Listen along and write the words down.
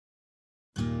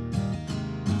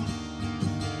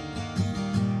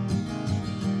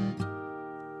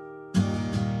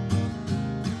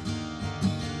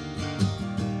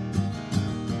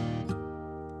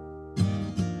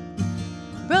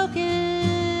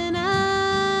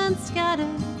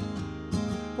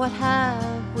what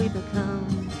have we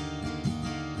become?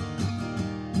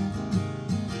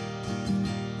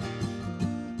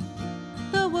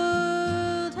 The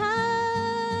world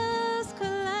has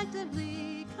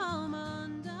collectively come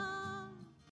undone.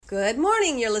 Good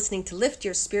morning. You're listening to Lift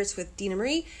Your Spirits with Dina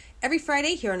Marie. Every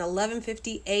Friday here on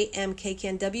 1150 AM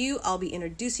KKNW, I'll be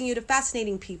introducing you to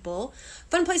fascinating people,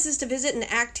 fun places to visit,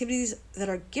 and activities that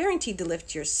are guaranteed to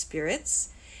lift your spirits.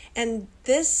 And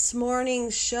this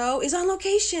morning's show is on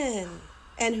location.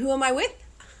 And who am I with?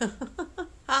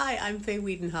 Hi, I'm Faye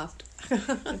Wiedenhoft.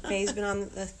 Faye's been on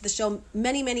the show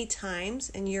many, many times,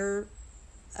 and you're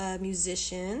a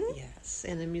musician. Yes,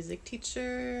 and a music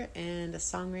teacher, and a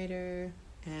songwriter,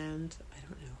 and I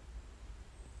don't know,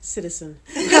 citizen.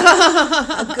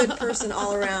 A good person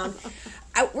all around.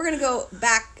 We're going to go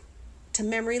back to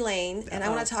memory lane, and I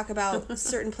want to talk about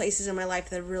certain places in my life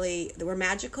that were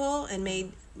magical and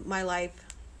made my life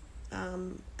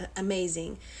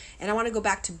amazing. And I want to go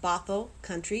back to Bothell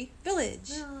Country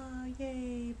Village. Oh,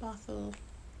 yay, Bothell.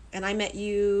 And I met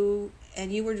you,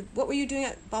 and what were you doing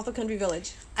at Bothell Country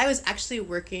Village? I was actually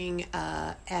working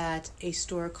at a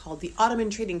store called the Ottoman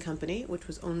Trading Company, which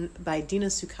was owned by Dina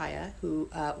Sukaya, who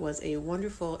was a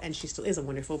wonderful, and she still is a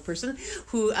wonderful person,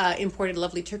 who imported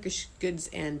lovely Turkish goods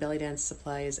and belly dance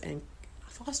supplies and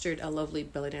fostered a lovely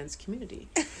belly dance community.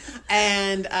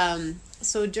 And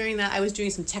so during that, I was doing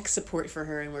some tech support for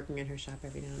her and working in her shop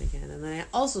every now and again. And then I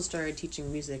also started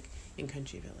teaching music in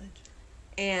Country Village.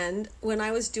 And when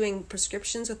I was doing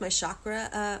prescriptions with my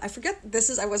chakra, I forget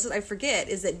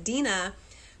is that Dina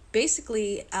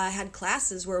basically had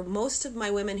classes where most of my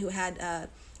women who had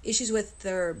issues with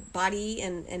their body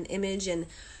and image and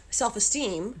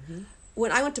self-esteem,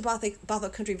 when I went to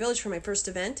Bothell Country Village for my first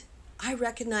event, I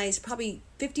recognized probably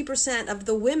 50% of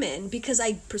the women because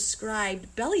I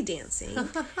prescribed belly dancing.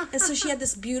 And so she had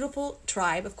this beautiful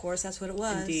tribe, of course, that's what it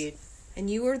was. Indeed. And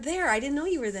you were there. I didn't know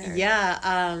you were there. Yeah,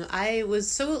 I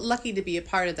was so lucky to be a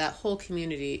part of that whole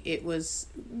community. It was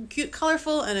cute,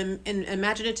 colorful, and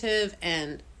imaginative,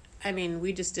 and I mean,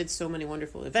 we just did so many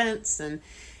wonderful events and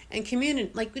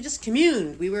communed. Like, we just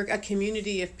communed. We were a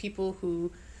community of people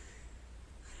who,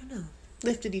 I don't know,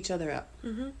 lifted each other up.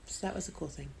 Mm-hmm. So that was a cool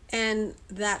thing. And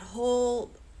that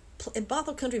whole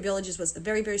Bothell Country Villages was a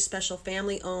very, very special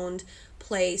family-owned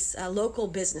place, a local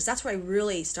business. That's where I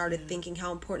really started thinking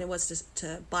how important it was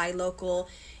to buy local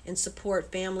and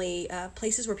support family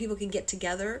places where people can get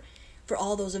together for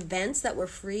all those events that were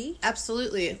free.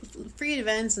 Absolutely. Free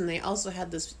events, and they also had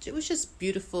this, it was just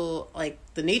beautiful, like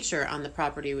the nature on the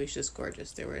property was just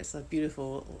gorgeous. There was a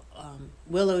beautiful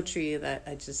willow tree that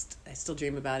I still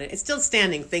dream about it. It's still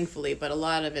standing, thankfully, but a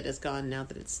lot of it is gone now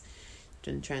that it's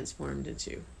been transformed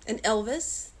into. And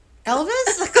Elvis? The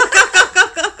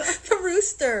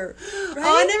rooster, right?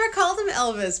 Oh, I never called him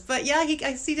Elvis, but yeah,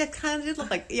 I see that kind of did look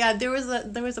like. Yeah, there was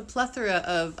a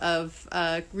plethora of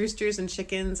roosters and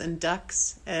chickens and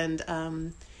ducks, and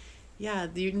yeah,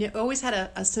 you always had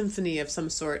a symphony of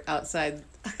some sort outside.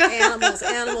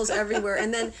 Animals everywhere,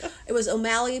 and then it was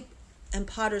O'Malley and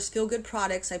Potter's Feel Good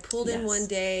Products. I pulled in one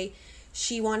day.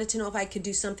 She wanted to know if I could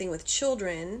do something with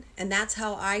children, and that's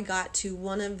how I got to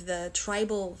one of the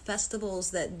tribal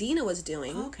festivals that Dina was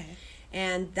doing. Oh, okay.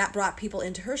 And that brought people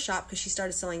into her shop because she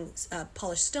started selling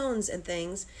polished stones and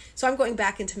things. So I'm going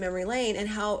back into memory lane and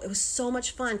how it was so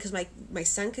much fun because my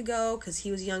son could go because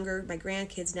he was younger. My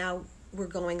grandkids now were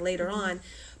going later on.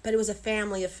 But it was a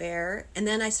family affair. And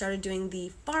then I started doing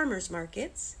the farmers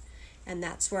markets. And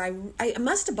that's where I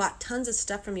must have bought tons of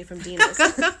stuff from you from Dina's.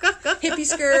 Hippie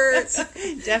skirts.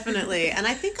 Definitely. And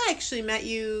I think I actually met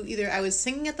you, either I was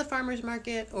singing at the farmer's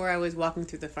market or I was walking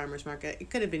through the farmer's market. It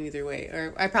could have been either way.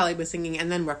 Or I probably was singing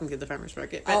and then walking through the farmer's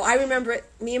market. But I remember it.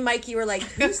 Me and Mikey were like,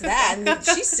 who's that? And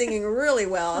she's singing really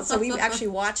well. So we actually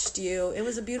watched you. It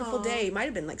was a beautiful day. It might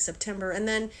have been like September. And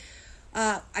then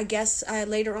I guess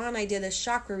later on I did a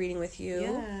chakra reading with you.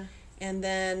 Yeah. And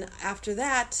then after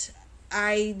that,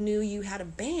 I knew you had a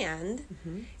band,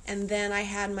 and then I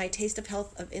had my Taste of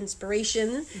Health of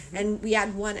Inspiration, and we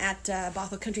had one at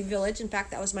Bothell Country Village. In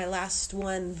fact, that was my last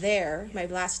one there, my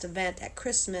last event at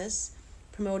Christmas,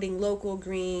 promoting local,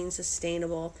 green,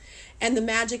 sustainable. And the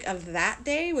magic of that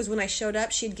day was when I showed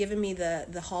up, she had given me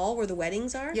the hall where the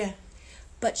weddings are. Yeah.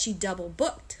 But she double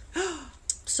booked.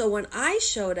 So when I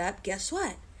showed up, guess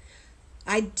what?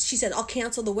 She said, I'll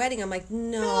cancel the wedding. I'm like,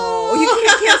 no, you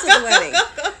can't cancel the wedding.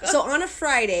 So on a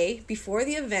Friday before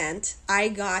the event, I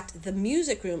got the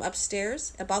music room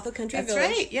upstairs at Bothell Country That's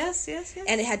Village. right. Yes.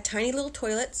 And it had tiny little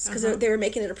toilets because Uh-huh. they were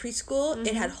making it a preschool.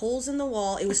 It had holes in the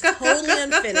wall. It was totally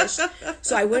unfinished.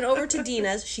 So I went over to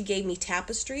Dina's. She gave me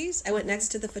tapestries. I went next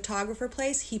to the photographer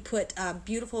place. He put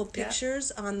beautiful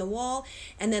pictures on the wall.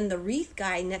 And then the wreath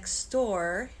guy next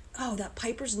door, that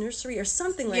Piper's Nursery or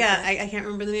something like that. I can't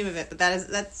remember the name of it, but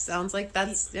that sounds like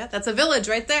that's a village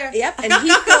right there. Yep, and he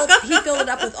filled it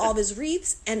up with all of his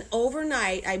wreaths. And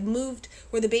overnight, I moved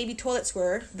where the baby toilets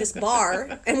were, this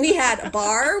bar, and we had a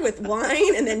bar with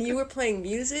wine, and then you were playing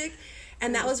music,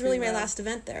 and that was really my last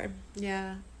event there.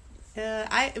 Yeah.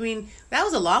 I mean, that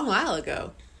was a long while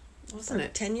ago, wasn't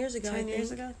it? 10 years ago, 10 I think.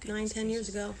 years ago? 10 years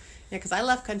ago. Yeah, because I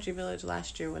left Country Village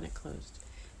last year when it closed.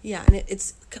 Yeah, and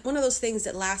it's one of those things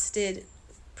that lasted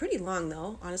pretty long,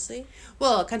 though, honestly.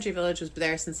 Well, Country Village was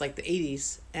there since like the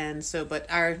 80s, and so, but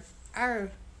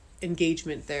our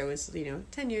engagement there was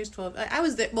 10 years, 12. I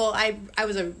was there. Well, I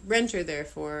was a renter there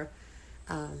for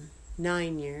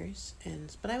 9 years,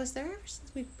 but I was there ever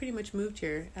since we pretty much moved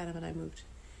here. Adam and I moved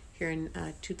here in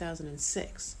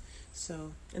 2006.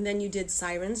 So, and then you did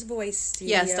Siren's Voice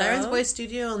Studio. yeah, Siren's Voice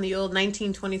Studio in the old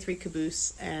 1923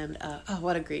 caboose, and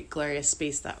what a great, glorious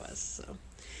space that was. So,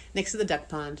 next to the duck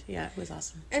pond, yeah, it was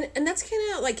awesome. And that's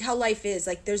kind of like how life is.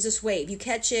 Like, there's this wave, you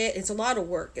catch it, it's a lot of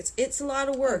work. It's a lot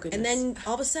of work, and then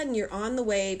all of a sudden you're on the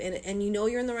wave, and you know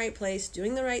you're in the right place,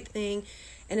 doing the right thing,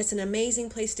 and it's an amazing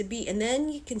place to be. And then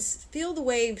you can feel the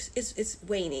waves. It's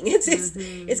waning.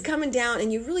 It's coming down,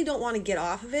 and you really don't want to get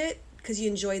off of it, because you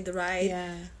enjoyed the ride.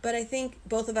 Yeah. But I think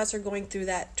both of us are going through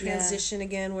that transition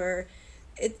again where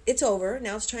it's over.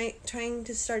 Now it's trying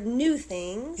to start new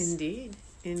things. Indeed.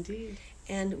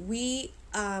 And we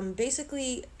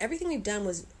basically, everything we've done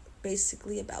was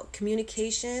basically about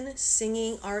communication,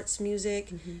 singing, arts,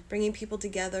 music, bringing people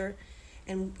together.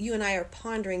 And you and I are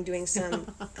pondering doing some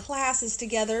classes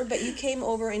together, but you came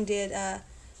over and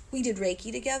we did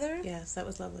Reiki together. Yes, that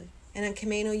was lovely. And on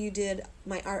Camino, you did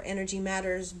my Art Energy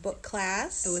Matters book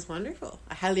class. It was wonderful.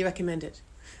 I highly recommend it.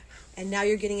 And now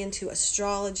you're getting into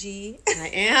astrology. I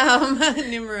am.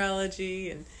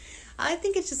 Numerology. And I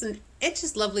think it's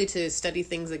just lovely to study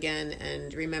things again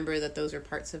and remember that those are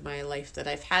parts of my life that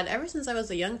I've had ever since I was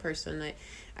a young person.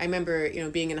 I remember,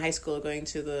 being in high school, going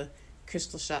to the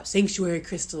crystal shop, Sanctuary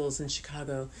Crystals in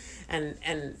Chicago, and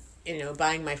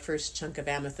buying my first chunk of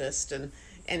amethyst,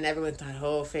 and everyone thought,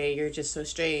 oh, Faye, you're just so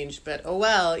strange. But, oh,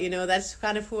 well, that's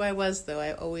kind of who I was, though.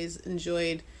 I always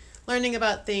enjoyed learning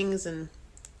about things and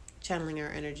channeling our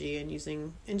energy and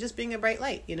just being a bright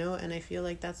light, And I feel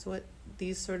like that's what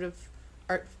these sort of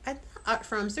art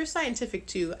forms, they're scientific,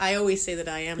 too. I always say that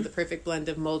I am the perfect blend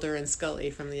of Mulder and Scully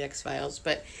from the X-Files.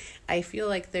 But I feel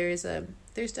like there's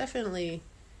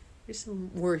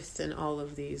some worth in all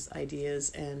of these ideas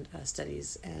and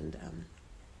studies, and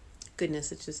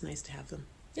goodness, it's just nice to have them.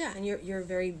 Yeah, and you're a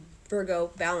very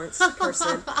Virgo balanced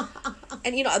person.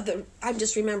 And I'm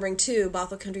just remembering too,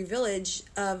 Bothell Country Village,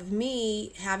 of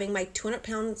me having my 200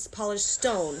 pounds polished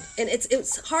stone, and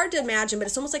it's hard to imagine, but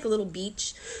it's almost like a little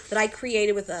beach that I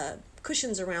created with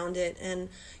cushions around it and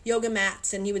yoga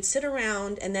mats, and you would sit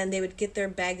around, and then they would get their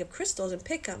bag of crystals and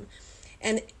pick them.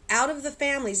 And out of the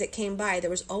families that came by, there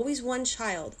was always one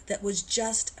child that was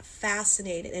just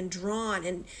fascinated and drawn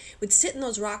and would sit in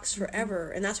those rocks forever.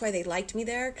 And that's why they liked me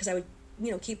there, because I would,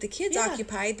 keep the kids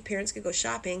occupied. The parents could go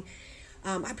shopping.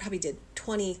 I probably did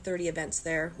 20, 30 events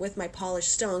there with my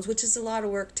polished stones, which is a lot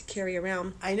of work to carry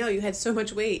around. I know, you had so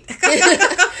much weight.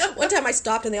 One time I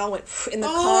stopped and they all went in the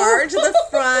car to the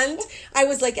front. I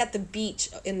was like at the beach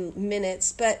in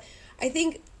minutes. But I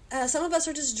think some of us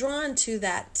are just drawn to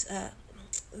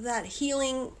that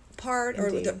healing part, or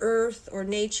the earth or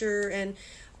nature, and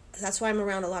that's why I'm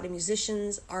around a lot of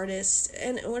musicians, artists,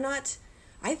 and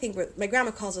my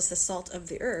grandma calls us the salt of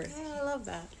the earth. Oh, I love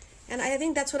that. And I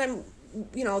think that's what I'm,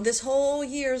 this whole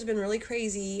year has been really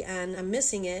crazy, and I'm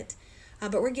missing it,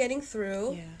 but we're getting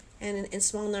through. Yeah. And in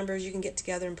small numbers, you can get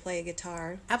together and play a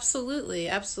guitar. Absolutely. You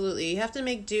have to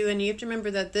make do, and you have to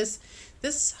remember that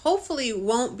this hopefully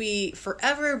won't be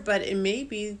forever, but it may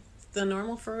be the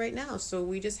normal for right now. So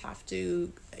we just have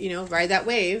to, ride that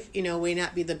wave. May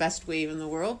not be the best wave in the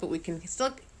world, but we can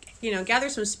still, gather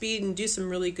some speed and do some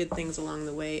really good things along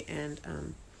the way, and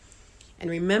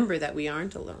remember that we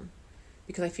aren't alone.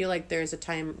 Because I feel like there's a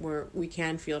time where we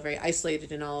can feel very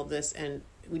isolated in all of this, and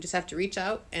we just have to reach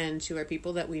out and to our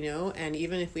people that we know, and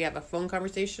even if we have a phone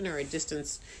conversation or a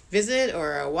distance visit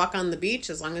or a walk on the beach,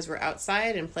 as long as we're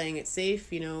outside and playing it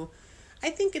safe, I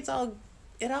think it all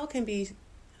can be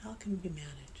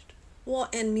managed. Well,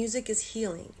 and music is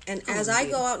healing. And as I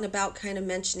go out and about kind of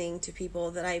mentioning to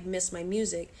people that I miss my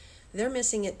music, they're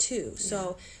missing it too.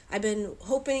 So I've been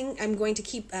hoping I'm going to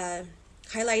keep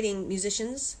highlighting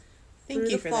musicians through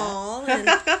the fall and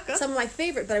some of my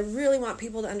favorite, but I really want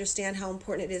people to understand how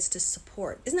important it is to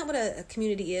support. Isn't that what a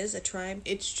community is, a tribe?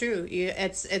 It's true.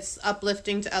 It's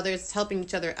uplifting to others, it's helping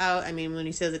each other out. I mean, when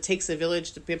he says it takes a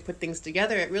village to put things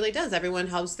together, it really does. Everyone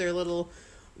helps their little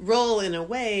role in a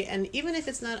way, and even if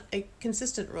it's not a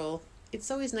consistent role,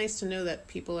 it's always nice to know that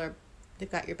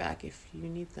they've got your back if you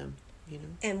need them. You know?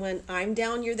 And when I'm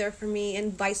down, you're there for me,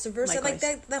 and vice versa. Likewise.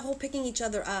 Like that whole picking each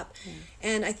other up. Yeah.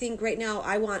 And I think right now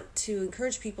I want to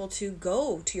encourage people to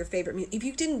go to your favorite music. If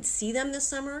you didn't see them this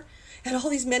summer at all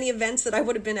these many events that I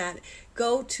would have been at,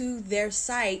 go to their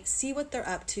site, see what they're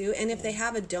up to, and if they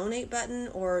have a donate button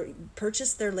or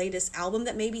purchase their latest album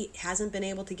that maybe hasn't been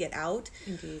able to get out.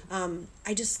 Indeed.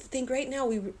 I just think right now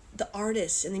the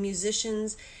artists and the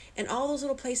musicians and all those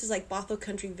little places like Bothell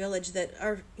Country Village that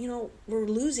are, we're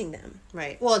losing them.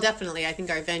 Right. Well, definitely. I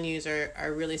think our venues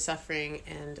are really suffering,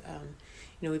 and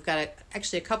we've got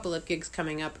actually a couple of gigs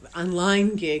coming up,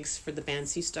 online gigs for the band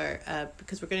Sea Star,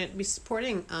 because we're going to be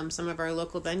supporting some of our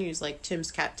local venues like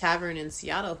Tim's Cat Tavern in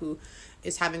Seattle, who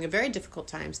is having a very difficult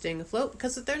time staying afloat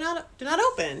because they're not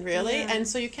open really, and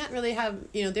so you can't really have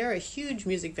they're a huge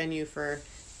music venue for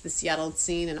the Seattle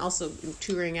scene and also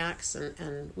touring acts,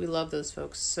 and we love those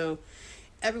folks. So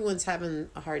everyone's having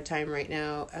a hard time right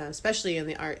now, especially in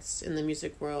the arts, in the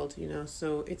music world,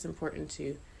 so it's important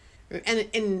to,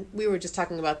 and we were just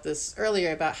talking about this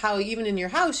earlier about how even in your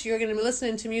house you're going to be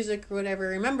listening to music or whatever.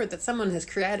 Remember that someone has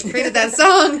created that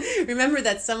song. Remember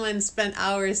that someone spent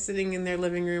hours sitting in their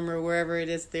living room or wherever it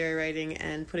is they're writing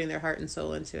and putting their heart and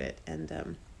soul into it, and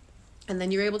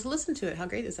then you're able to listen to it. How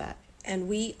great is that? And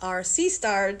we are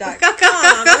seastar.com.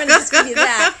 I'm going to just give you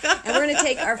that. And we're going to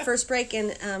take our first break,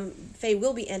 and Faye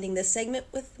will be ending this segment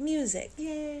with music.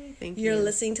 Yay. Thank you. You're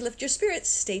listening to Lift Your Spirits.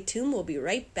 Stay tuned. We'll be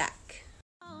right back.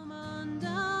 Come on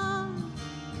down.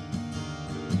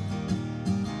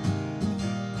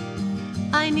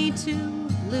 I need to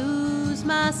lose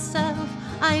myself.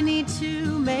 I need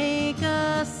to make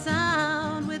a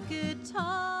sound with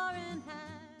guitar in hand.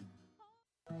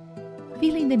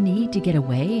 Feeling the need to get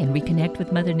away and reconnect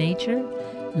with Mother Nature?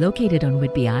 Located on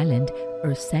Whidbey Island,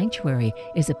 Earth Sanctuary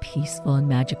is a peaceful and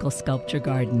magical sculpture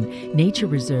garden, nature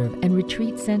reserve, and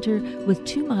retreat center with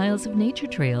 2 miles of nature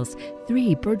trails,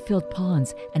 3 bird-filled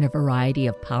ponds, and a variety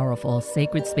of powerful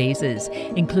sacred spaces,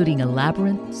 including a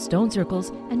labyrinth, stone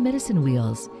circles, and medicine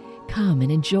wheels. Come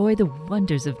and enjoy the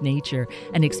wonders of nature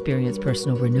and experience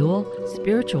personal renewal,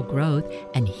 spiritual growth,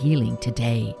 and healing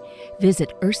today.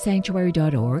 Visit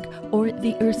earthsanctuary.org or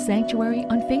the Earth Sanctuary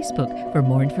on Facebook for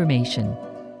more information.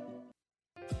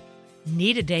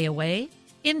 Need a day away?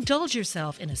 Indulge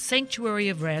yourself in a sanctuary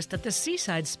of rest at the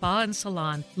Seaside Spa and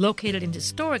Salon, located in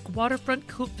historic waterfront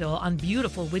Coupeville on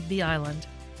beautiful Whidbey Island.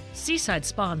 Seaside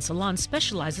Spa and Salon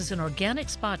specializes in organic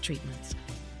spa treatments.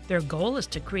 Their goal is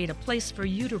to create a place for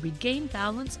you to regain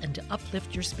balance and to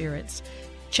uplift your spirits.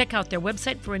 Check out their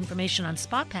website for information on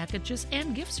spa packages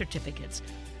and gift certificates.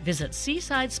 Visit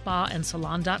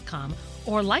seasidespaandsalon.com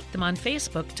or like them on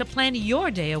Facebook to plan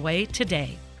your day away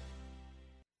today.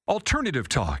 Alternative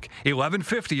Talk,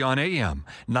 1150 on AM,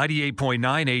 98.9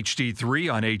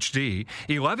 HD3 on HD,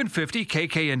 1150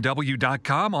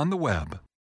 kknw.com on the web.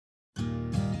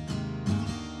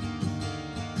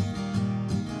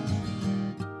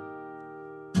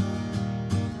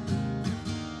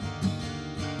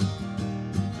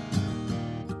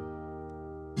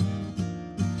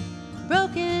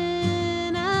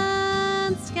 Broken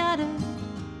and scattered,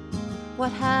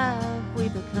 what have we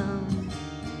become?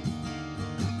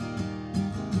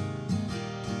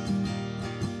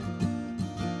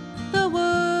 The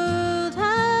world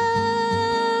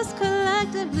has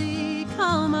collectively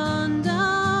come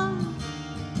undone.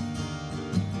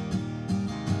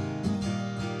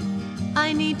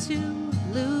 I need to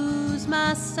lose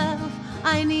myself.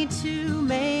 I need to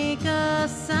make a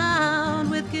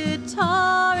sound with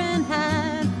guitar in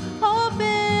hand. Hope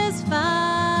is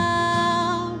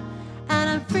found, and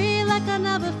I'm free like I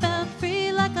never felt,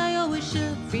 free like I always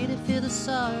should, free to feel the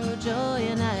sorrow, joy,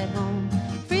 and at home.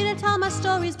 Free to tell my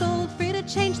stories bold, free to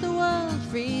change the world,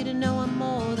 free to know I'm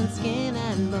more than skin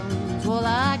and bones. Well,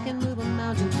 I can move a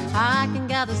mountain, I can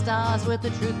gather stars with the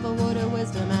truthful word of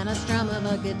wisdom and a strum of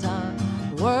a guitar.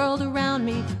 The world around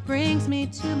me brings me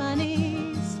to my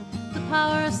knees. The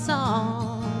power of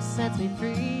song sets me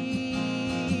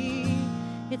free.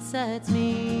 It sets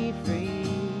me free.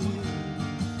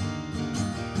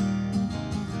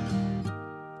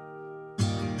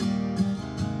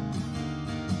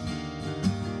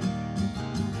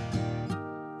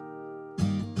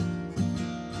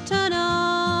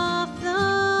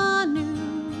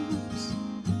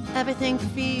 everything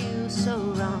feels so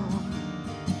wrong.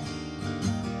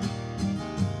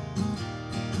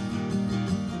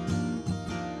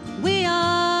 We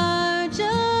are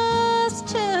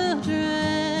just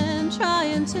children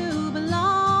trying to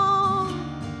belong.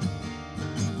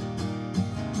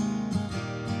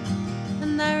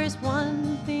 And there is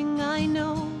one thing I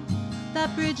know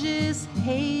that bridges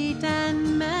hate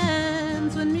and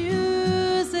mends. When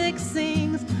music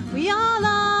sings, we all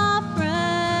are friends.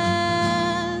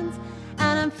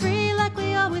 And I'm free like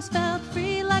we always felt,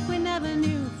 free like we never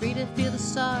knew, free to feel the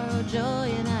sorrow, joy,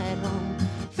 and at home.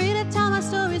 Free to tell my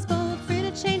stories bold, free to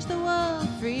change the world,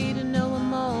 free to know we're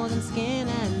more than skin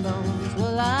and bones.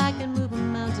 Well, I can move a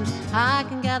mountain, I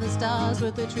can gather stars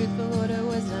with the truth for order,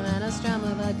 wisdom, and a strum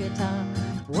of a guitar.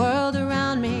 The world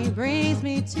around me brings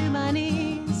me to my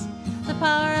knees. The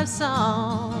power of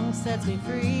song sets me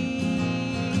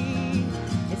free.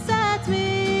 It sets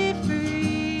me free.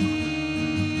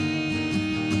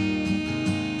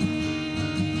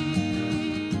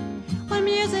 When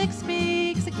music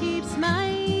speaks, it keeps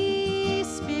my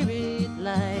spirit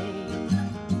light.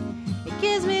 It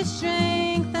gives me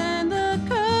strength and the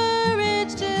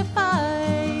courage to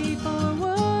fight for a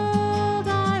world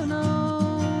I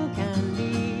know can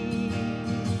be,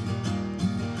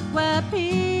 where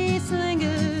peace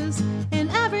lingers in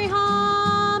every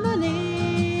harmony.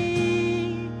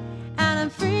 And I'm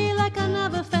free like I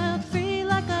never felt, free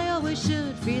like I always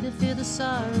should, free to feel the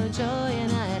sorrow, joy,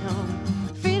 and at home.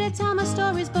 Free to tell my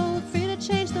stories bold, free to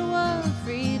change the world,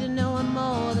 free to know I'm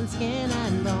more than skin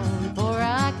and bone. For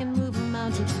I can move a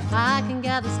mountain, I can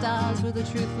gather stars with the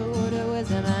truth for order,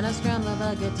 wisdom, and a strum of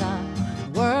a guitar.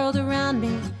 The world around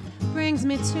me brings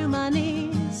me to my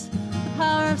knees. The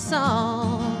power of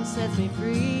song sets me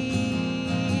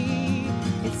free.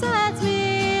 It sets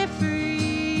me free.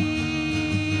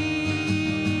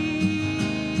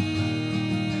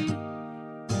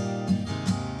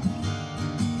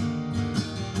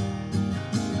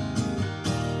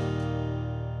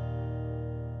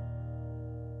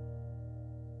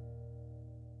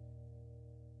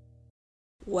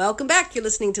 Welcome back. You're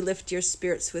listening to Lift Your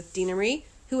Spirits with Dina Marie.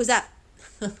 Who was that?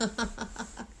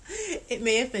 It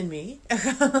may have been me.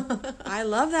 I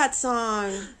love that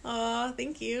song. Oh,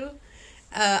 thank you.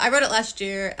 I wrote it last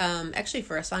year, actually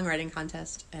for a songwriting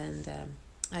contest, and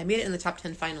I made it in the top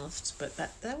 10 finalists. But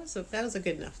that was a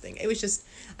good enough thing. It was just,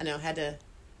 I know, the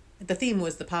theme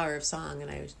was the power of song, and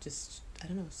I was just, I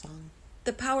don't know, song.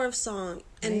 The power of song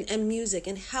and, Right. and music,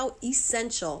 and how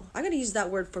essential. I'm going to use that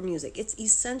word for music. It's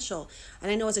essential. And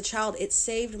I know as a child, it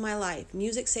saved my life.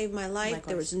 Music saved my life. Likewise.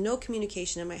 There was no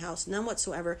communication in my house, none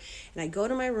whatsoever. And I go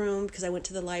to my room because I went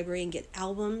to the library and get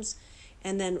albums.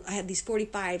 And then I had these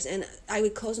 45s, and I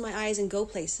would close my eyes and go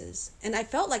places. And I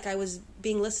felt like I was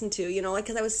being listened to, like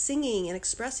because I was singing and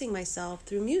expressing myself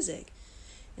through music.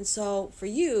 And so for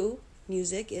you,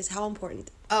 music is how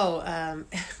important. Oh,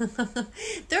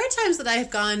 there are times that I've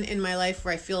gone in my life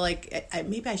where I feel like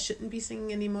maybe I shouldn't be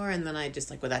singing anymore, and then I just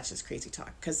like, well, that's just crazy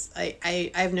talk. Because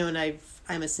I've known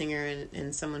I'm a singer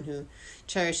and someone who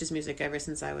cherishes music ever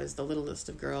since I was the littlest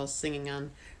of girls, singing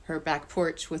on her back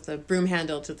porch with a broom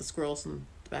handle to the squirrels in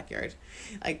the backyard,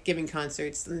 like giving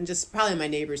concerts, and just probably my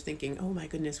neighbors thinking, oh my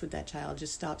goodness, would that child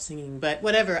just stop singing? But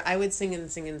whatever, I would sing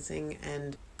and sing and sing,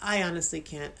 and I honestly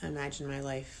can't imagine my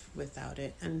life without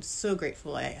it. I'm so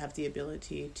grateful I have the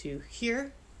ability to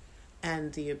hear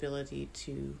and the ability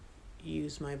to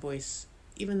use my voice,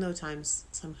 even though sometimes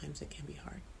it can be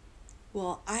hard.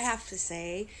 Well, I have to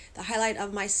say, the highlight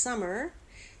of my summer,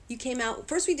 you came out.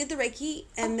 First, we did the Reiki,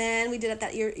 and then we did it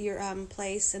at your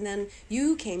place, and then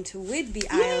you came to Whidbey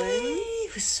Island.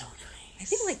 It was so nice. I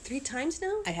think like 3 times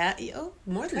now. I had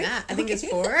more than Right? that. I think it's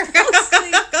Okay. 4.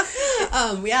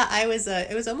 Yeah, I was.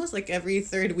 It was almost like every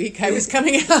third week I was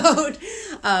coming out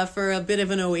for a bit of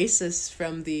an oasis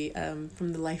from the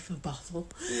life of Bothell.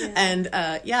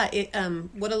 Yeah.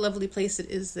 And what a lovely place it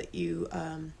is that you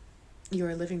are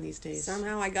living these days.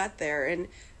 Somehow I got there, and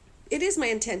it is my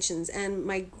intentions and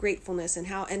my gratefulness and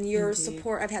your Indeed.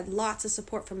 support. I've had lots of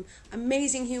support from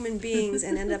amazing human beings,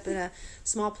 and ended up in a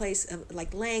small place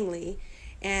like Langley,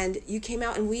 and you came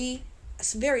out, and a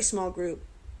very small group.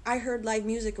 I heard live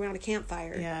music around a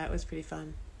campfire. Yeah, it was pretty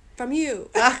fun. From you.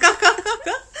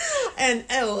 And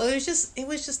it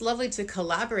was just lovely to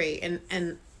collaborate,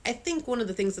 and I think one of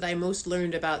the things that I most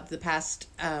learned about the past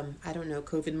I don't know,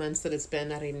 COVID months that it's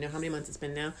been, I don't even know how many months it's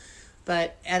been now,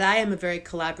 and I am a very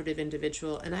collaborative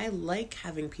individual, and I like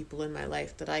having people in my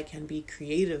life that I can be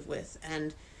creative with,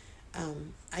 and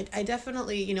I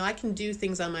definitely, I can do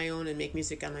things on my own and make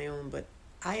music on my own, but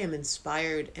I am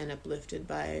inspired and uplifted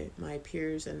by my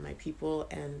peers and my people,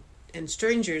 and and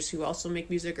strangers who also make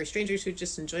music, or strangers who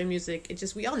just enjoy music.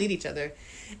 We all need each other.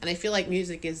 And I feel like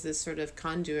music is this sort of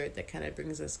conduit that kind of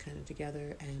brings us kind of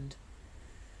together. And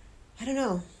I don't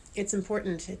know, it's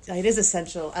important. It is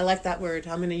essential. I like that word.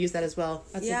 I'm going to use that as well.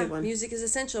 That's a good one. Music is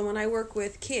essential. When I work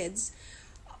with kids,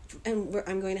 and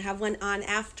I'm going to have one on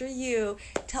after you,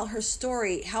 tell her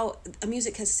story, how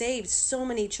music has saved so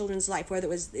many children's life, whether it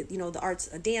was, the arts,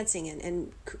 dancing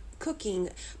and cooking.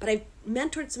 But I've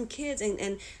mentored some kids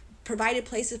and provided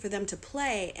places for them to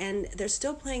play, and they're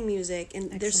still playing music,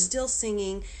 and they're still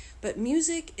singing. But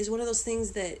music is one of those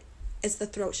things that it's the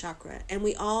throat chakra, and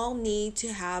we all need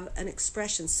to have an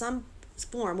expression, some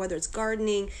form, whether it's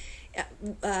gardening,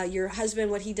 your husband,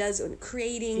 what he does in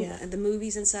creating the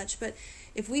movies and such. But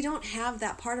if we don't have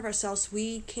that part of ourselves,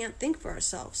 we can't think for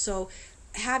ourselves. So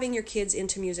having your kids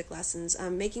into music lessons,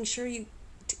 making sure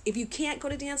if you can't go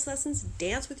to dance lessons,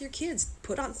 dance with your kids,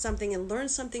 put on something and learn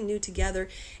something new together,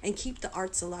 and keep the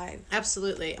arts alive.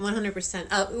 Absolutely,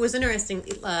 100%. It was interesting.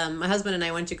 My husband and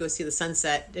I went to go see the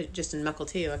sunset just in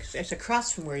Mukilteo, actually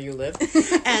across from where you live.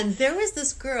 And there was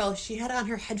this girl, she had on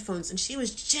her headphones, and she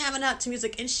was jamming out to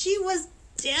music, and she was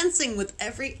dancing with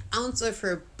every ounce of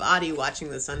her body watching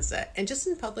the sunset. And just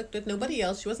in public with nobody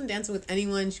else. She wasn't dancing with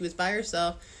anyone. She was by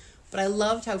herself. But I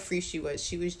loved how free she was.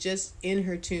 She was just in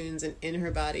her tunes and in her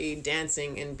body,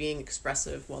 dancing and being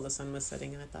expressive while the sun was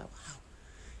setting. And I thought, wow,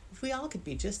 if we all could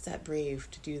be just that brave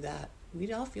to do that,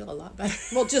 we'd all feel a lot better.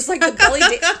 Well, just like the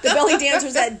belly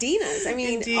dancers at Dina's. I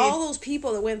mean, Indeed. all those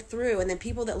people that went through, and then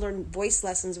people that learned voice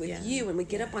lessons with you, and we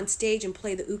get up on stage and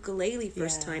play the ukulele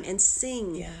first time and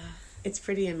sing. Yeah. It's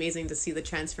pretty amazing to see the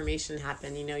transformation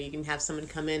happen. You can have someone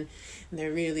come in and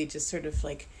they're really just sort of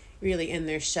like really in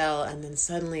their shell, and then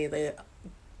suddenly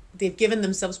they've given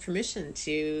themselves permission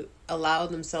to allow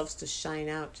themselves to shine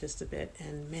out just a bit.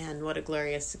 And man, what a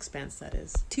glorious expanse that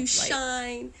is. To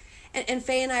shine. And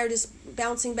Faye and I are just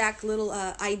bouncing back little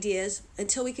ideas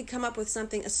until we could come up with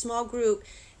something, a small group,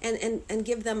 and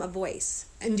give them a voice.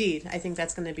 Indeed. I think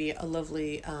that's going to be a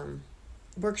lovely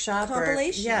workshop.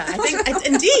 Compilation. I think,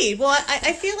 indeed. Well,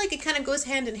 I feel like it kind of goes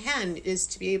hand in hand, is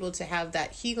to be able to have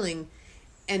that healing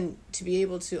and to be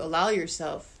able to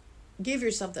give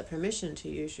yourself that permission to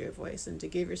use your voice, and to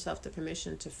give yourself the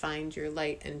permission to find your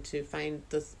light and to find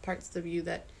the parts of you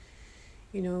that,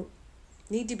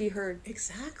 need to be heard.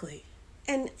 Exactly.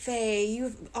 And Faye,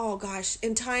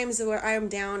 in times where I am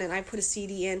down and I put a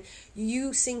CD in,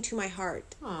 you sing to my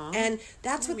heart. Aww, and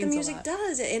that's what the music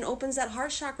does. It opens that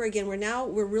heart chakra again.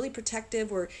 We're really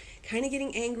protective. We're kind of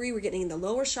getting angry. We're getting the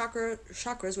lower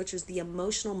chakras, which is the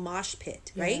emotional mosh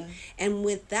pit, right? Yeah. And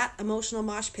with that emotional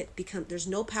mosh pit, there's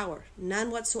no power, none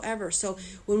whatsoever. So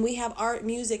when we have art,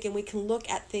 music, and we can look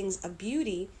at things of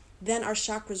beauty, then our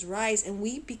chakras rise and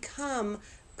we become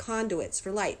conduits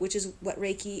for light, which is what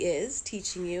Reiki is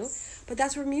teaching you. But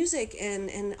that's where music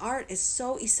and art is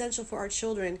so essential for our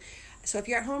children. So if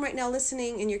you're at home right now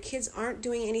listening and your kids aren't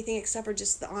doing anything except for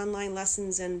just the online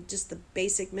lessons and just the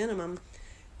basic minimum,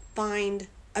 find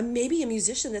maybe a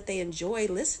musician that they enjoy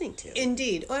listening to.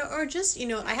 Indeed. Or just,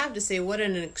 I have to say, what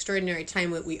an extraordinary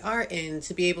time that we are in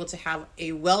to be able to have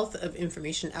a wealth of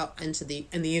information out in the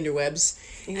interwebs.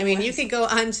 I mean, you could go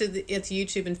onto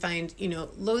YouTube and find,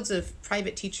 loads of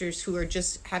private teachers who are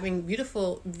just having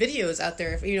beautiful videos out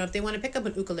there. If they want to pick up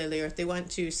an ukulele, or if they want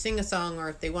to sing a song, or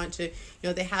if they want to,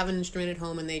 they have an instrument at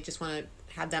home and they just want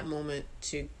to have that moment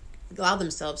to allow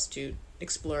themselves to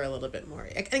explore a little bit more.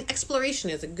 Exploration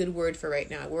is a good word for right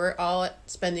now. We're all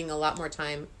spending a lot more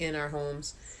time in our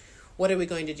homes. What are we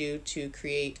going to do to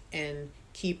create and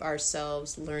keep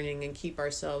ourselves learning and keep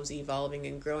ourselves evolving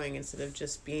and growing instead of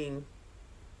just being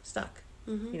stuck?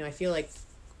 Mm-hmm. I feel like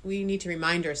we need to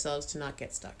remind ourselves to not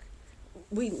get stuck.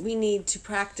 We need to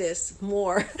practice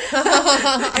more.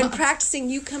 And practicing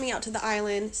you coming out to the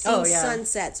island, seeing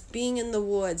sunsets, being in the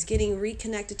woods, getting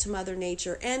reconnected to Mother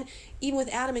Nature. And even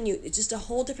with Adam and you, it's just a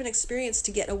whole different experience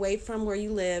to get away from where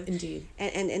you live. Indeed.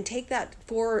 And take that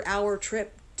 4-hour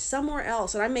trip somewhere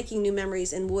else. And I'm making new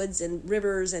memories in woods and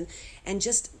rivers and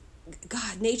just,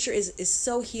 God, nature is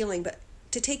so healing. But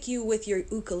to take you with your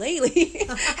ukulele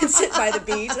and sit by the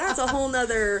beach, that's a whole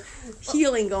nother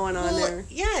healing going on there.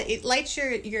 Yeah, it lights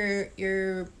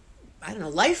your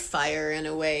life fire in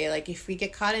a way. Like if we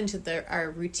get caught into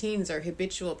our routines, our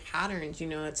habitual patterns,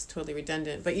 it's totally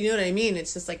redundant. But you know what I mean?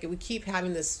 It's just like we keep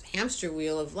having this hamster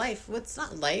wheel of life. Well, it's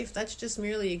not life. That's just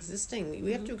merely existing.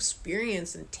 We have to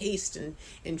experience and taste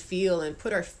and feel and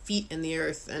put our feet in the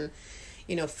earth and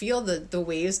feel the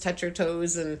waves touch your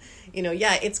toes and,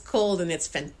 it's cold and it's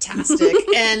fantastic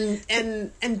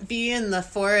and be in the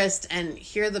forest and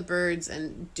hear the birds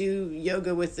and do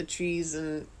yoga with the trees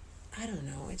and I don't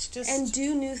know. It's just... And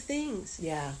do new things.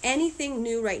 Yeah. Anything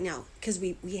new right now, because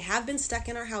we have been stuck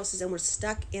in our houses and we're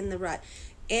stuck in the rut.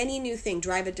 Any new thing,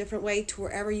 drive a different way to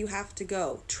wherever you have to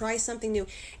go. Try something new.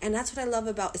 And that's what I love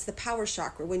about, it's the power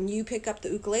chakra. When you pick up the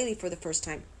ukulele for the first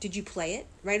time, did you play it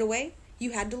right away?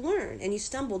 You had to learn, and you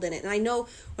stumbled in it. And I know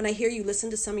when I hear you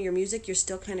listen to some of your music, you're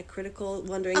still kind of critical,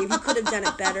 wondering if you could have done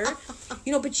it better.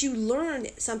 But you learn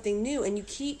something new, and you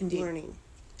keep learning.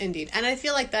 Indeed. And I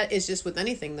feel like that is just with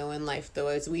anything, though, in life, though,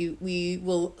 is we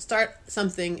will start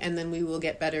something, and then we will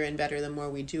get better and better the more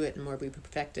we do it and more we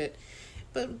perfect it.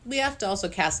 But we have to also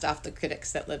cast off the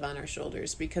critics that live on our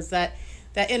shoulders, because that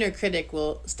inner critic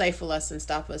will stifle us and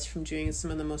stop us from doing some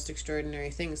of the most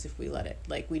extraordinary things if we let it.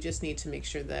 Like, we just need to make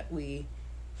sure that we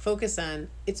focus on,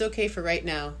 it's okay for right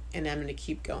now, and I'm going to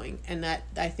keep going. And that,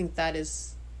 I think that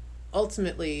is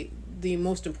ultimately the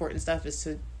most important stuff, is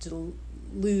to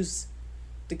lose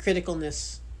the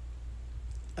criticalness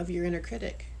of your inner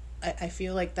critic. I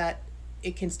feel like that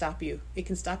it can stop you. It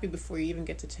can stop you before you even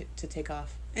get to take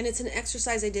off. And it's an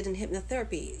exercise I did in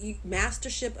hypnotherapy.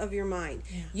 Mastership of your mind.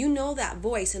 Yeah. You know that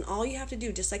voice, and all you have to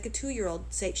do, just like a 2-year-old,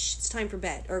 say, shh, it's time for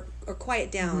bed, or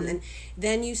quiet down. And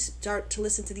then you start to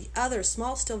listen to the other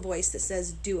small, still voice that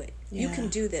says, do it. Yeah. You can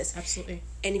do this. Absolutely.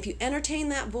 And if you entertain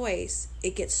that voice,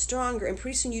 it gets stronger, and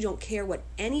pretty soon you don't care what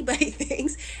anybody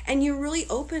thinks, and you're really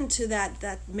open to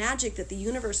that magic that the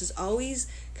universe is always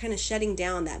kind of shedding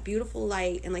down, that beautiful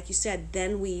light. And like you said,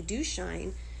 then we do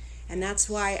shine. And that's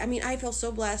why, I feel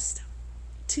so blessed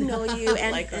to know you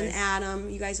and Adam.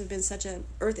 You guys have been such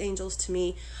earth angels to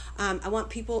me. I want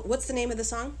people, what's the name of the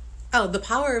song? Oh, The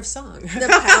Power of Song. The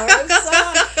Power of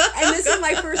Song. And this is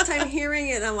my first time hearing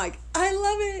it, and I'm like, I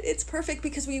love it. It's perfect,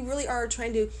 because we really are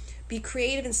trying to be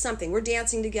creative in something. We're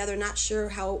dancing together, not sure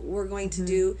how we're going to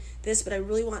do this, but I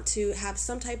really want to have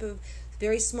some type of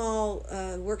very small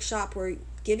workshop where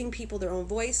giving people their own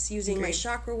voice, using my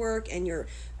chakra work and your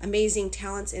amazing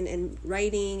talents in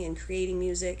writing and creating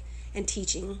music and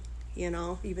teaching.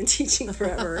 You've been teaching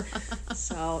forever.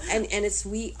 So, and it's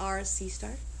We Are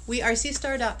Seastar.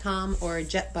 WeAreSeastar.com or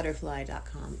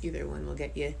JetButterfly.com. Either one will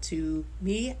get you to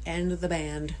me and the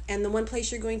band. And the one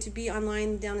place you're going to be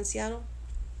online down in Seattle?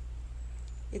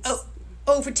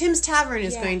 For Tim's Tavern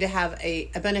is going to have a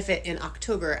benefit in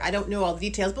October. I don't know all the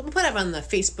details, but we'll put it on the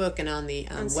Facebook and on the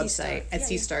website at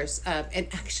Seastars. And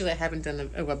actually, I haven't done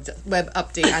a web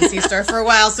update on Seastar for a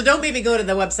while, so don't maybe go to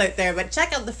the website there, but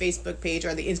check out the Facebook page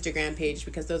or the Instagram page,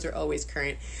 because those are always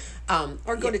current.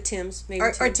 Or go to Tim's. Maybe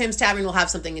or Tim's Tavern will have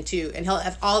something in too, and he'll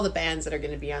have all the bands that are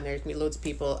going to be on there. There's going to be loads of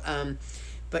people.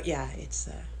 But yeah, it's...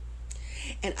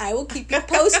 And I will keep you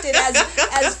posted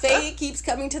as Faye keeps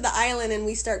coming to the island and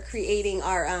we start creating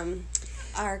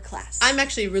our class. I'm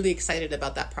actually really excited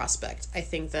about that prospect. I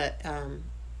think that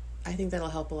that'll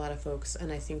help a lot of folks,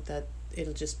 and I think that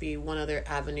it'll just be one other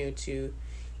avenue to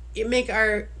make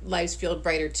our lives feel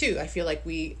brighter too. I feel like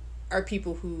we are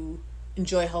people who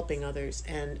enjoy helping others,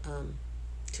 and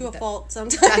to a fault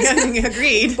sometimes.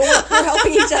 Agreed. But we're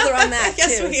helping each other on that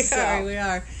yes, too. We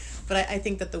are. But I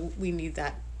think that we need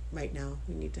that right now.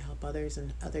 We need to help others,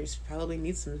 and others probably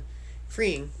need some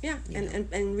freeing. Yeah, and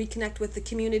reconnect with the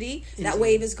community. Indeed. That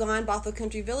wave is gone. Bothell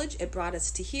Country Village, it brought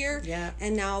us to here. Yeah.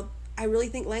 And now I really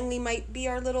think Langley might be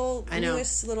our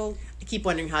newest little... I keep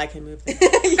wondering how I can move there.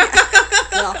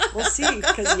 Well, we'll see,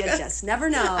 because you just never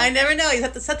know. I never know. You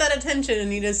have to set that attention,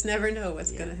 and you just never know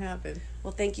what's going to happen.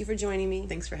 Well, thank you for joining me.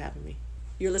 Thanks for having me.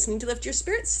 You're listening to Lift Your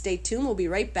Spirits. Stay tuned. We'll be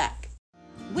right back.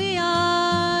 We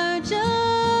are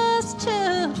just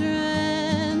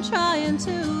children trying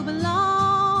to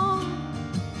belong.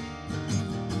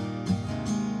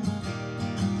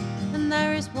 And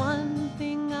there is one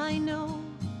thing I know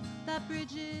that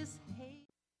bridges hate.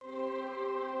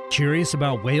 Curious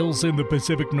about whales in the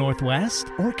Pacific Northwest?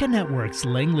 Orca Network's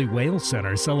Langley Whale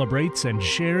Center celebrates and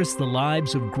shares the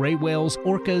lives of gray whales,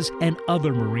 orcas, and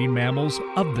other marine mammals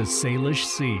of the Salish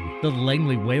Sea. The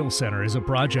Langley Whale Center is a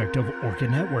project of Orca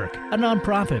Network, a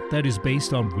nonprofit that is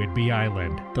based on Whidbey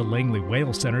Island. The Langley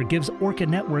Whale Center gives Orca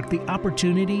Network the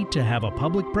opportunity to have a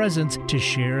public presence to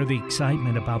share the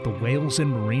excitement about the whales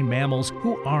and marine mammals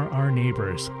who are our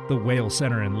neighbors. The Whale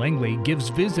Center in Langley gives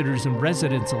visitors and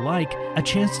residents alike a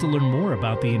chance to learn more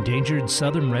about the endangered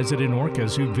southern resident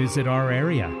orcas who visit our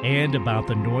area, and about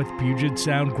the North Puget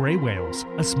Sound gray whales,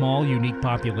 a small, unique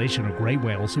population of gray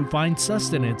whales who find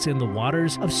sustenance in the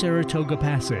waters of Saratoga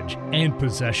Passage and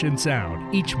Possession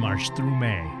Sound each March through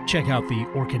May. Check out the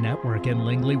Orca Network and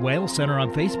Langley Whale Center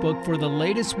on Facebook for the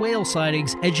latest whale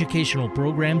sightings, educational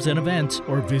programs, and events,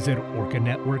 or visit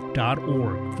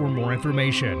orcanetwork.org for more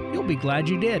information. You'll be glad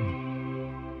you did.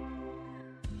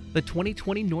 The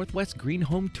 2020 Northwest Green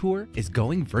Home Tour is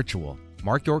going virtual.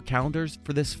 Mark your calendars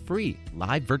for this free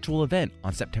live virtual event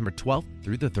on September 12th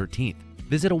through the 13th.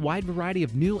 Visit a wide variety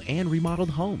of new and remodeled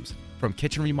homes, from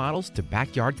kitchen remodels to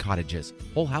backyard cottages,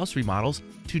 whole house remodels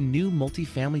to new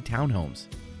multi-family townhomes.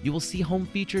 You will see home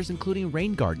features including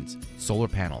rain gardens, solar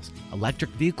panels,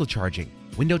 electric vehicle charging,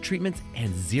 window treatments,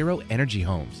 and zero energy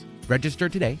homes. Register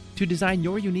today to design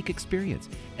your unique experience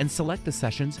and select the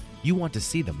sessions you want to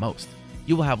see the most.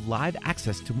 You will have live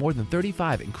access to more than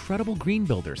 35 incredible green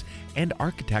builders and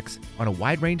architects on a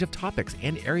wide range of topics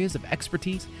and areas of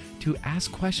expertise to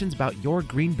ask questions about your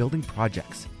green building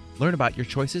projects. Learn about your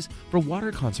choices for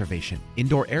water conservation,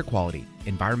 indoor air quality,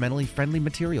 environmentally friendly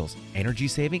materials, energy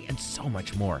saving, and so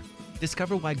much more.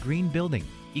 Discover why green building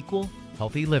equal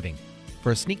healthy living.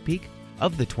 For a sneak peek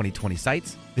of the 2020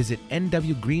 sites, visit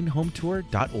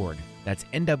nwgreenhometour.org. That's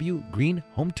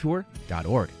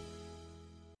nwgreenhometour.org.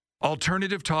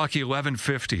 Alternative Talk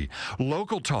 1150,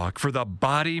 local talk for the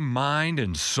body, mind,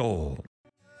 and soul.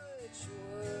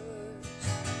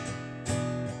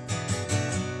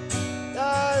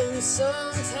 Darling,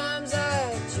 sometimes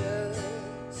I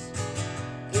just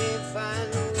can't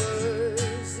find the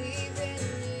words, even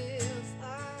if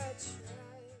I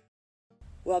try.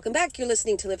 Welcome back. You're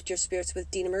listening to Lift Your Spirits with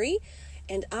Dina Marie,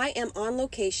 and I am on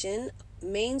location,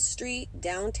 Main Street,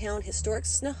 downtown historic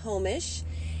Snohomish.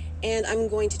 And I'm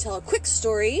going to tell a quick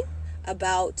story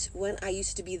about when I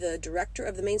used to be the director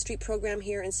of the Main Street program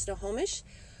here in Snohomish.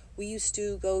 We used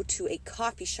to go to a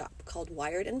coffee shop called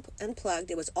Wired and Unplugged.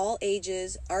 It was all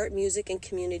ages, art, music, and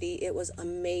community. It was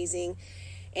amazing.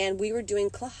 And we were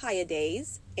doing Klahia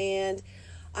Days, and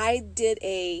I did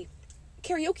a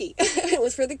karaoke. It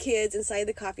was for the kids inside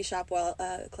the coffee shop while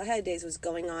Klahia Days was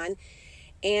going on.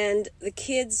 And the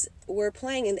kids were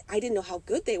playing, and I didn't know how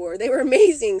good they were. They were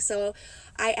amazing. So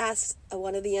I asked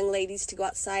one of the young ladies to go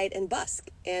outside and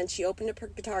busk, and she opened up her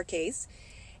guitar case.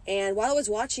 And while I was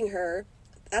watching her,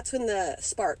 that's when the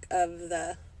spark of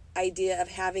the idea of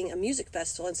having a music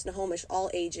festival in Snohomish, all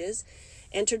ages,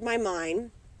 entered my mind.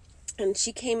 And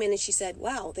she came in and she said,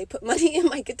 wow, they put money in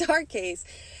my guitar case.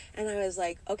 And I was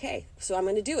like, okay, so I'm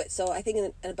going to do it. So I think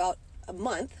in about a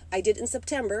month, I did it in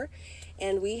September,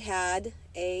 and we had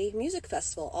a music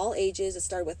festival, all ages. It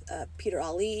started with Peter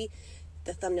Ali,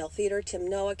 the Thumbnail Theater, Tim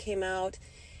Noah came out,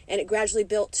 and it gradually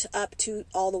built up to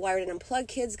all the Wired and Unplugged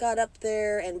kids got up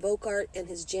there, and Vocart and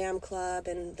his jam club,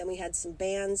 and then we had some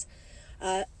bands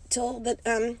till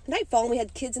the nightfall, and we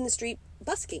had kids in the street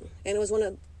busking, and it was one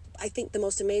of, I think, the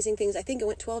most amazing things. I think it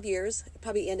went 12 years. It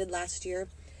probably ended last year,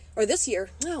 or this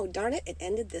year. Oh, darn it, it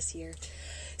ended this year.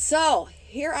 So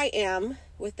here I am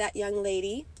with that young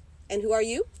lady. And who are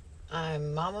you?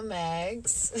 I'm Mama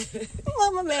Mags.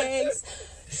 Mama Mags.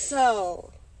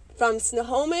 So, from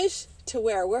Snohomish to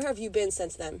where? Where have you been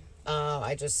since then?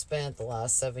 I just spent the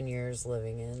last 7 years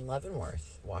living in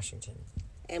Leavenworth, Washington.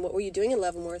 And what were you doing in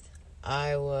Leavenworth?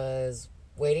 I was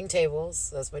waiting tables.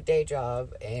 That's my day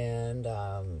job. And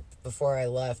before I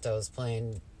left, I was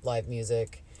playing live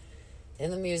music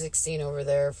in the music scene over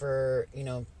there for,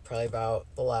 probably about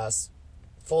the last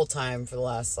full-time for the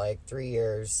last 3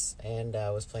 years, and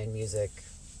was playing music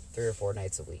 3 or 4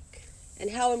 nights a week.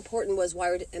 And how important was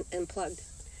Wired and Unplugged?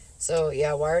 So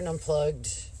yeah, Wired and Unplugged,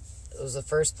 it was the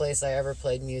first place I ever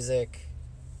played music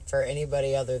for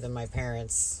anybody other than my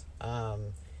parents. I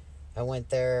went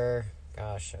there,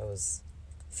 I was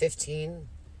 15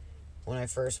 when I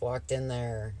first walked in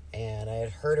there, and I had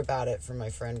heard about it from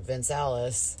my friend Vince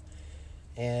Alice,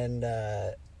 and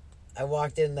I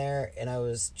walked in there and I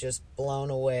was just blown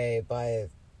away by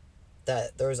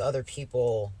that there was other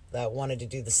people that wanted to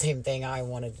do the same thing I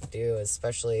wanted to do,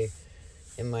 especially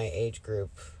in my age group.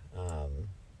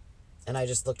 And I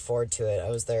just looked forward to it. I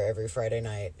was there every Friday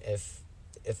night if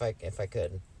I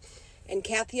could. And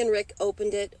Kathy and Rick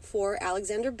opened it for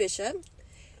Alexander Bishop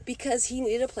because he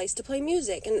needed a place to play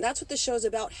music. And that's what the show's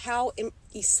about, how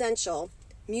essential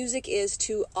music is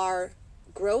to our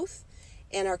growth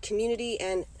and our community.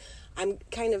 And I'm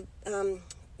kind of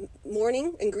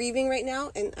mourning and grieving right now,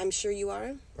 and I'm sure you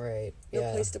are. Right. No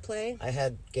yeah. place to play. I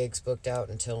had gigs booked out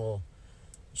until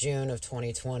June of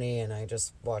 2020, and I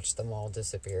just watched them all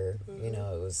disappear. Mm-hmm.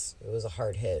 It was a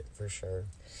hard hit for sure.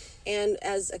 And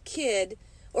as a kid,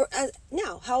 or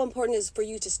now, how important is it for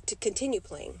you to continue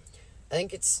playing? I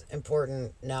think it's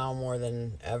important now more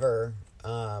than ever.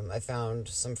 I found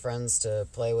some friends to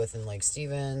play with in Lake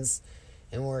Stevens,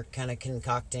 and we're kind of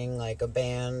concocting a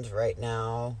band right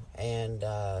now, and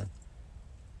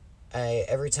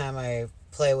every time I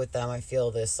play with them, I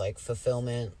feel this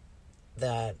fulfillment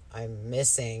that I'm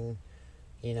missing,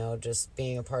 just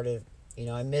being a part of,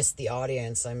 I miss the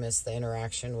audience. I miss the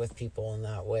interaction with people in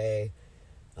that way.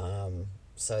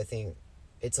 So I think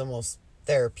it's almost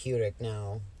therapeutic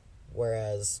now,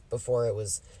 whereas before it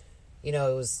was, it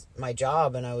was my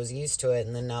job and I was used to it.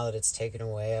 And then now that it's taken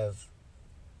away, I've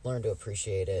learned to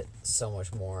appreciate it so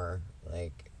much more,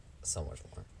 so much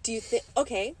more. Do you think,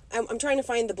 okay, I'm trying to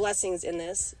find the blessings in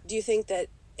this. Do you think that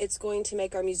it's going to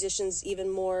make our musicians even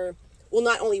more, well,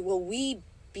 not only will we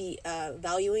be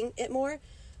valuing it more,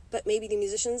 but maybe the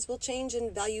musicians will change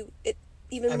and value it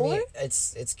even more?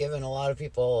 It's given a lot of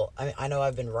people, I know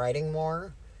I've been writing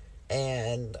more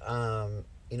and,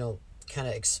 kind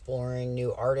of exploring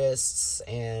new artists,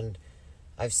 and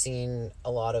I've seen a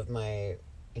lot of my,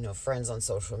 friends on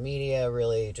social media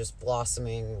really just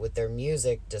blossoming with their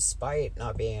music despite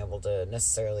not being able to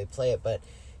necessarily play it. But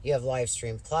you have live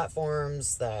stream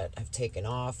platforms that have taken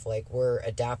off. We're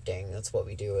adapting. That's what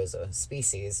we do as a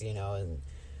species, and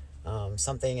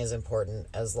something as important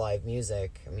as live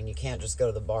music. You can't just go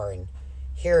to the bar and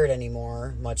hear it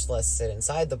anymore, much less sit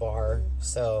inside the bar.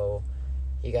 So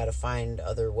you got to find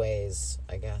other ways,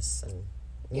 I guess, and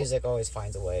music always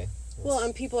finds a way. Well,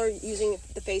 and people are using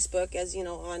the Facebook as,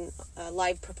 on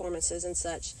live performances and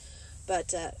such.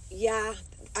 But,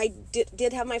 I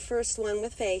did have my first one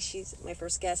with Faye. She's my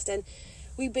first guest. And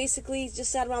we basically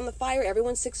just sat around the fire.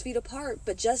 Everyone's 6 feet apart.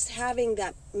 But just having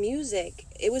that music,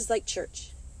 it was like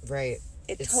church. Right.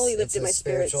 It totally lifted my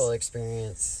spirits. It's a spiritual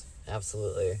experience.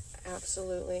 Absolutely.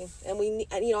 Absolutely. And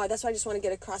that's why I just want to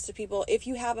get across to people. If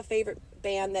you have a favorite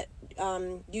band that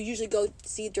you usually go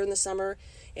see during the summer,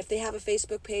 if they have a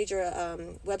Facebook page or a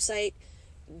website,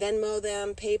 Venmo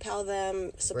them, PayPal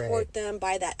them, support them,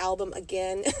 buy that album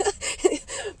again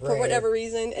for whatever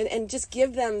reason, and just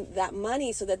give them that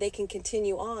money so that they can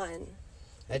continue on.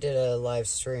 I did a live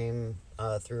stream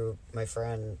through my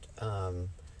friend.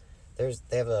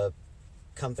 They have a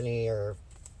company or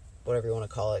whatever you want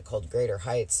to call it called Greater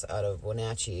Heights out of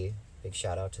Wenatchee. Big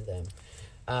shout out to them.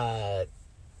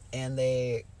 And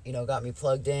they, got me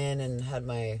plugged in and had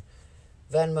my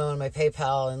Venmo and my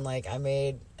PayPal, and I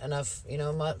made enough,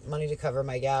 money to cover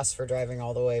my gas for driving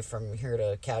all the way from here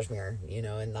to Kashmir,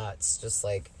 and that's just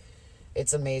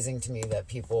it's amazing to me that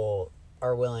people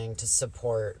are willing to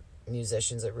support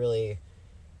musicians. It really,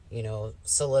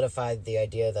 solidified the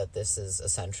idea that this is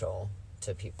essential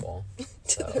to people.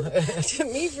 So. To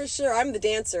me, for sure. I'm the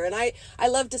dancer, and I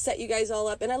love to set you guys all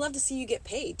up, and I love to see you get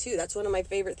paid too. That's one of my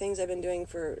favorite things I've been doing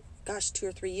for 2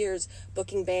 or 3 years,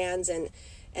 booking bands and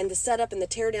the setup and the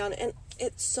teardown, and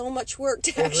it's so much work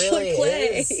to actually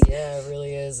play. Is. Yeah, it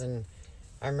really is. And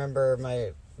I remember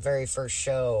my very first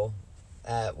show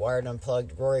at Wired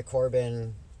Unplugged, Rory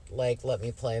Corbin let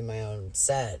me play my own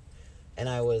set, and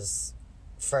I was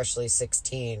freshly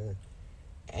 16,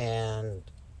 and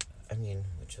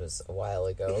which was a while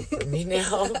ago for me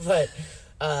now, but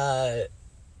I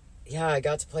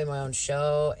got to play my own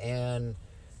show and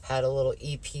had a little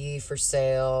EP for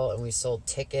sale, and we sold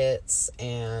tickets,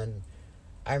 and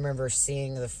I remember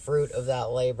seeing the fruit of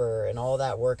that labor and all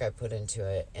that work I put into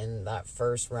it, and that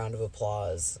first round of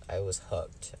applause, I was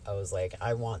hooked. I was like,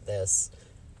 I want this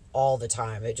all the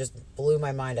time. It just blew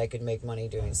my mind I could make money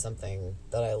doing something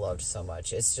that I loved so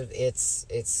much. It's just,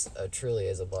 it's truly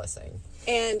is a blessing.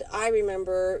 And I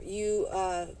remember you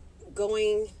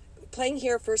playing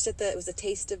here first it was a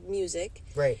Taste of Music.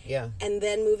 Right, yeah. And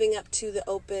then moving up to the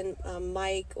open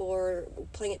mic or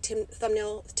playing at Tim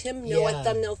Noah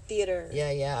Thumbnail Theater.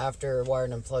 Yeah, after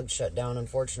Wired Unplugged shut down,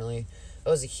 unfortunately. It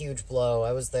was a huge blow.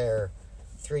 I was there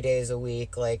 3 days a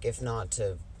week, if not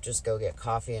to just go get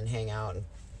coffee and hang out and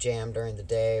jam during the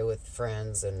day with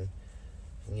friends, and,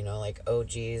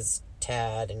 OGs,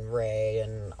 Tad and Ray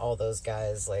and all those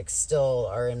guys, still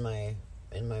are in my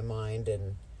mind,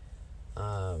 and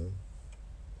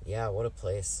what a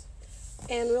place.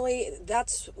 And really,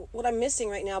 that's what I'm missing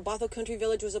right now. Bothell Country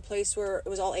Village was a place where it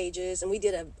was all ages, and we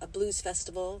did a blues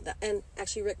festival, and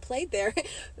actually Rick played there,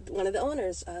 one of the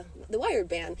owners, the Wired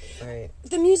Band. Right.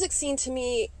 The music scene to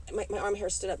me, my arm hair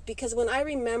stood up, because when I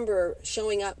remember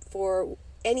showing up for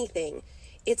anything,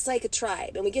 it's like a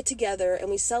tribe, and we get together and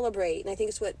we celebrate, and I think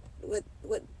it's what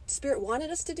Spirit wanted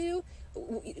us to do.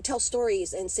 Tell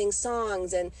stories and sing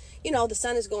songs, and the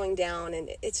sun is going down, and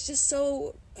it's just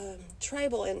so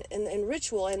tribal and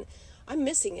ritual, and I'm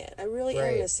missing it. I really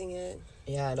am missing it.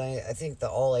 Yeah, and I think the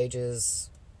all ages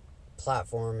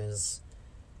platform is,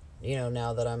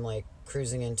 now that I'm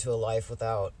cruising into a life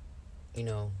without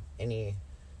any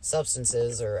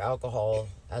substances or alcohol,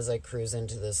 as I cruise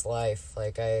into this life,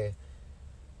 I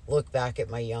look back at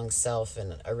my young self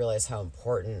and I realize how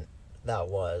important that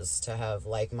was, to have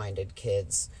like-minded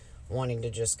kids wanting to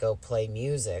just go play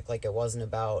music. It wasn't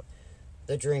about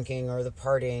the drinking or the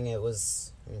partying. It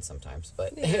was, I mean, sometimes,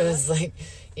 but Yeah. it was like,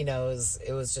 you know,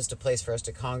 it was just a place for us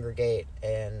to congregate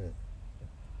and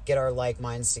get our like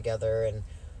minds together. And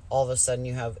all of a sudden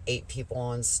you have 8 people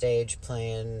on stage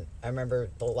playing. I remember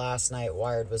the last night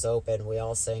Wired was open, we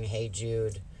all sang Hey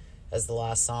Jude as the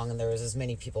last song, and there was as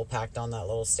many people packed on that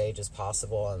little stage as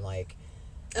possible. And like,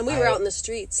 And we were out in the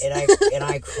streets. and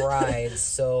I cried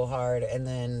so hard. And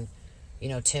then, you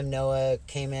know, Tim Noah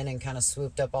came in and kind of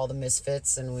swooped up all the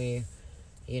misfits, and we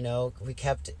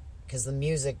kept, because the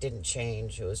music didn't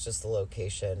change, it was just the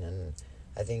location. And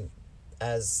I think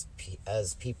as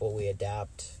people we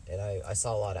adapt, and I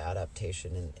saw a lot of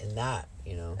adaptation in that,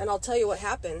 you know. And I'll tell you what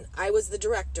happened. I was the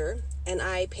director, and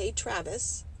I paid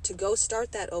Travis to go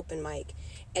start that open mic.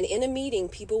 And in a meeting,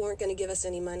 people weren't going to give us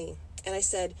any money. And I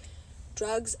said,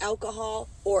 drugs, alcohol,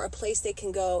 or a place they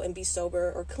can go and be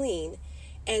sober or clean.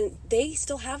 And they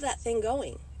still have that thing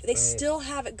going. They still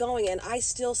have it going, and I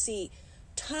still see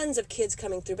tons of kids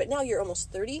coming through. But now you're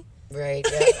almost 30. Right,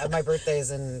 yeah. My birthday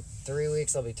is in 3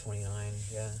 weeks. I'll be 29,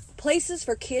 yeah. Places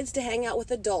for kids to hang out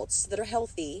with adults that are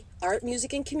healthy, art,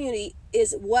 music, and community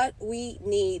is what we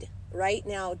need right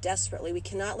now desperately. We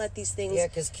cannot let these things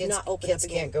not open up again. Kids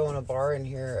can't go in a bar and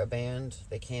hear a band.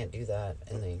 They can't do that,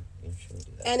 and they shouldn't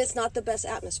do that. And it's not the best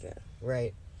atmosphere.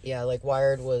 Right. Yeah, like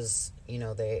Wired was, you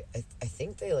know, I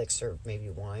think they like served maybe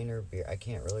wine or beer. I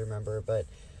can't really remember, but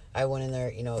I went in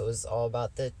there, you know, it was all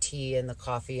about the tea and the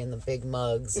coffee and the big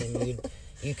mugs, and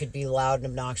you could be loud and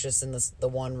obnoxious in the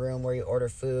one room where you order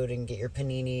food and get your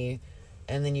panini,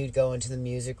 and then you'd go into the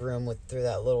music room through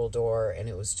that little door, and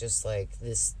it was just like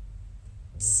this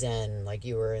zen, like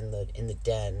you were in the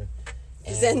den.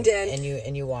 Zen den.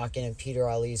 And you walk in, and Peter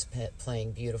Ali's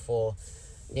playing beautiful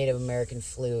Native American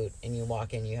flute, and you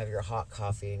walk in, you have your hot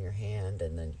coffee in your hand,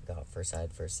 and then you go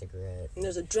outside for a cigarette. And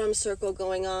there's a drum circle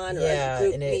going on, or a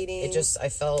group meeting. I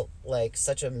felt like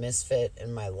such a misfit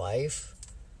in my life.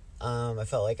 I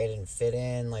felt like I didn't fit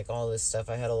in, like all this stuff.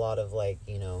 I had a lot of like,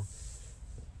 you know,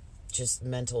 just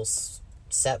mental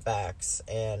setbacks,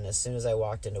 and as soon as I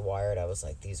walked into Wired, I was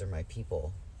like, these are my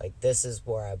people. Like, this is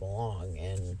where I belong,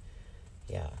 and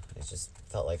yeah, it just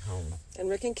felt like home. And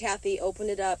Rick and Kathy opened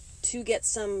it up to get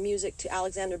some music to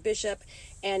Alexander Bishop,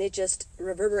 and it just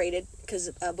reverberated because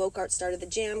Bocart started the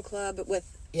Jam Club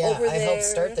with over there. I helped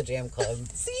start the Jam Club.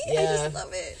 See, yeah. I just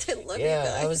love it. I love you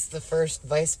guys. I was the first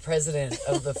vice president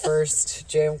of the first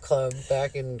Jam Club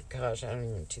back in, gosh, I don't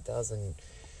even,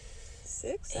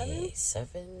 2006,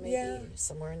 7 maybe,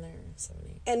 somewhere in there, 7,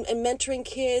 8. And mentoring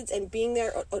kids and being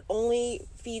there only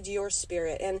feeds your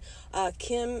spirit. And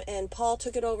Kim and Paul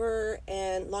took it over,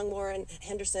 and Longmore and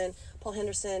Paul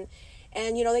Henderson,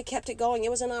 and you know, they kept it going.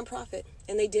 It was a nonprofit,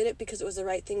 and they did it because it was the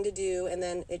right thing to do. And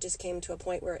then it just came to a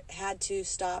point where it had to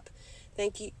stop.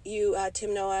 Thank you,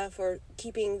 Tim Noah, for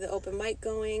keeping the open mic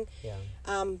going. Yeah.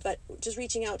 But just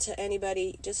reaching out to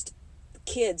anybody, just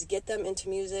kids, get them into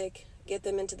music, get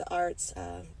them into the arts.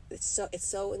 It's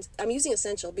so. I'm using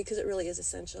essential because it really is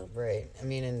essential. Right. I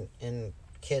mean, and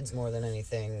kids more than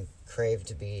anything crave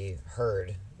to be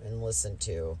heard and listened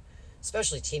to,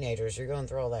 especially teenagers. You're going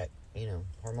through all that, you know,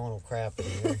 hormonal crap, and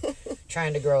you're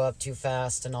trying to grow up too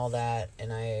fast and all that.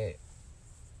 And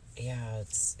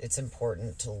it's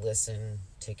important to listen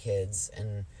to kids.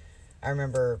 And I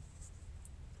remember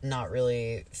not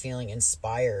really feeling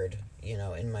inspired, you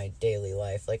know, in my daily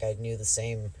life. Like, I knew the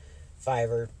same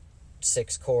 5 or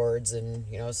 6 chords, and,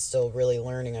 you know, still really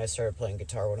learning. I started playing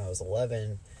guitar when I was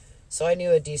 11, so I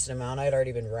knew a decent amount. I'd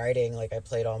already been writing, like I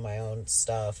played all my own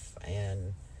stuff,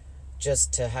 and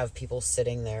just to have people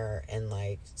sitting there and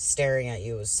like staring at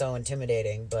you was so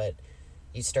intimidating. But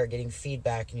you start getting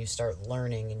feedback, and you start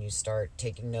learning, and you start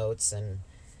taking notes, and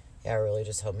yeah, it really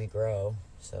just helped me grow.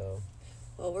 So,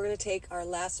 well, we're going to take our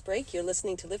last break. You're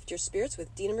listening to Lift Your Spirits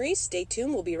with Dina Marie. Stay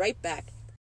tuned. We'll be right back.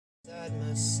 Inside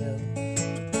myself,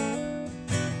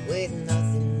 with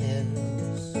nothing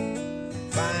else,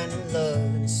 finding love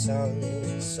and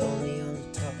solace only on the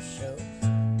top shelf.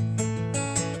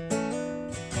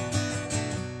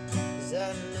 'Cause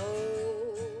I know.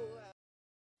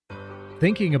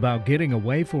 Thinking about getting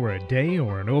away for a day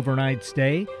or an overnight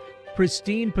stay?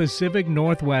 Pristine Pacific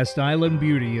Northwest Island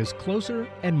beauty is closer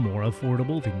and more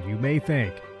affordable than you may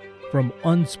think. From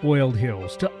unspoiled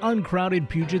hills to uncrowded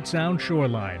Puget Sound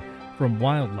shoreline, from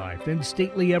wildlife and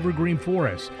stately evergreen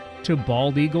forests to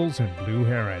bald eagles and blue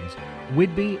herons,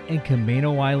 Whidbey and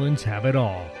Camano Islands have it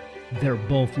all. They're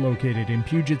both located in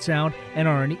Puget Sound and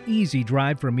are an easy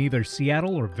drive from either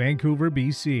Seattle or Vancouver,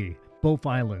 BC. Both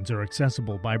islands are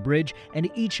accessible by bridge,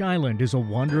 and each island is a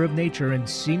wonder of nature and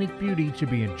scenic beauty to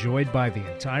be enjoyed by the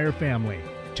entire family.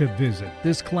 To visit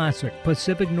this classic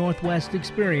Pacific Northwest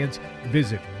experience,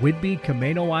 visit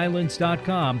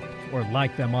WhidbeyCamanoIslands.com or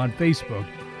like them on Facebook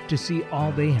to see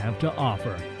all they have to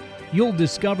offer. You'll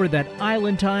discover that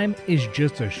Island Time is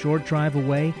just a short drive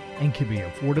away and can be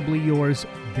affordably yours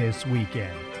this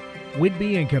weekend.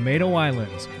 Whidbey and Camano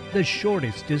Islands, the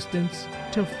shortest distance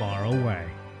to far away.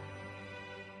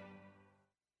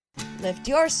 Lift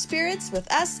your spirits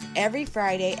with us every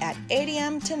Friday at 8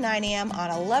 a.m. to 9 a.m. on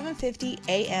 1150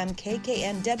 a.m.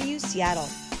 KKNW Seattle.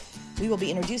 We will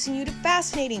be introducing you to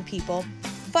fascinating people,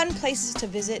 fun places to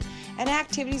visit, and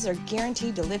activities are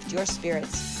guaranteed to lift your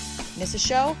spirits. Miss a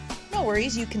show? No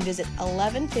worries, you can visit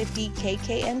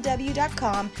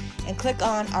 1150kknw.com and click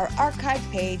on our archive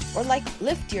page or like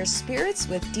Lift Your Spirits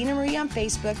with Dina Marie on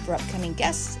Facebook for upcoming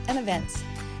guests and events.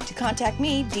 To contact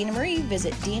me, Dina Marie,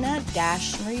 visit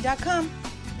dina-marie.com.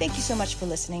 Thank you so much for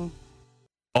listening.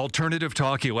 Alternative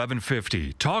Talk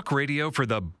 1150. Talk radio for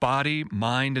the body,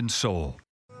 mind, and soul.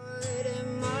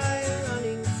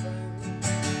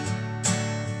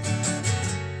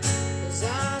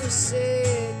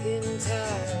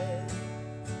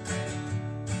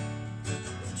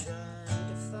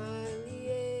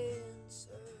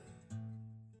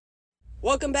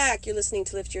 Welcome back. You're listening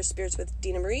to Lift Your Spirits with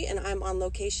Dina Marie, and I'm on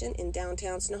location in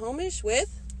downtown Snohomish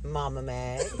with Mama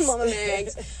Mags. Mama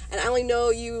Mags. And I only know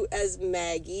you as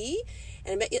Maggie.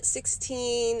 And I met you at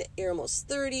 16. You're almost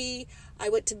 30. I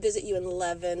went to visit you in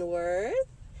Leavenworth,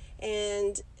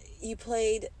 and you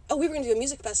played. Oh, we were going to do a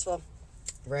music festival.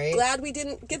 Right. Glad we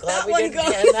didn't get Glad that we one didn't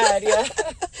going. get that, yeah.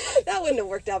 That wouldn't have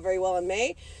worked out very well in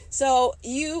May. So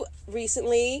you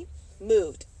recently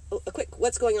moved. A quick,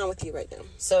 what's going on with you right now?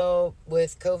 So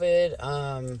with COVID,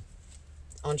 on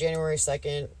January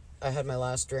 2nd, I had my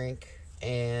last drink,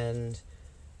 and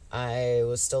I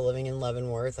was still living in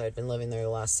Leavenworth. I'd been living there the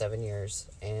last 7 years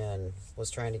and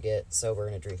was trying to get sober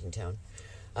in a drinking town.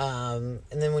 And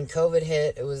then when COVID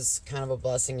hit, it was kind of a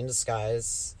blessing in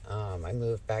disguise. I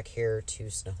moved back here to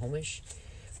Snohomish,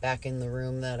 back in the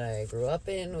room that I grew up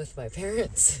in with my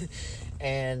parents.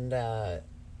 And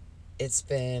it's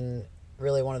been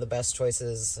really one of the best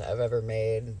choices I've ever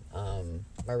made.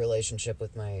 My relationship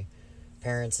with my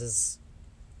parents has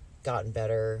gotten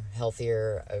better,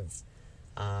 healthier.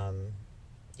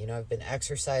 I've been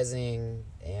exercising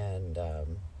and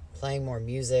playing more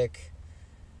music.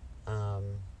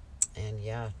 And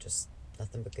yeah, just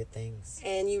nothing but good things.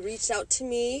 And you reached out to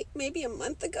me maybe a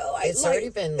month ago. It's already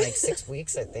been like 6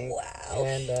 weeks, I think. Wow.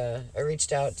 And I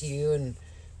reached out to you and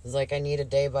was like, I need a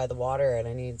day by the water and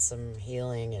I need some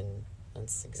healing, and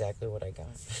that's exactly what I got.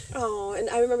 Oh, and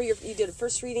I remember you did a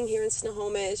first reading here in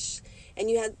Snohomish, and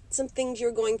you had some things you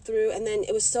were going through, and then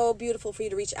it was so beautiful for you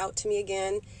to reach out to me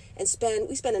again and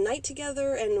we spent a night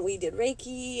together, and we did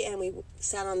Reiki, and we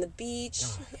sat on the beach.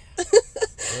 Oh, yeah.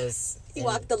 You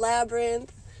walked the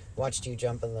labyrinth. Watched you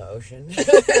jump in the ocean.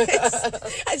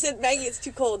 I said, Maggie, it's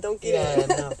too cold. Don't get in.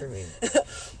 Yeah, not for me.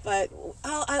 But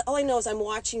all I know is I'm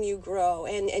watching you grow,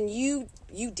 and you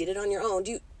did it on your own.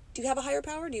 Do you have a higher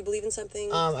power? Do you believe in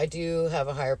something? I do have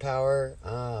a higher power,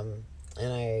 and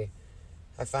I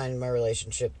find my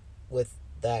relationship with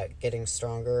that getting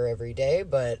stronger every day,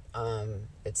 but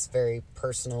it's very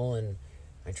personal, and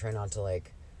I try not to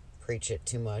preach it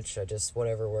too much. I just,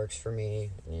 whatever works for me.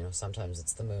 Sometimes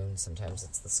it's the moon, sometimes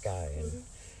it's the sky,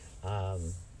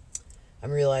 and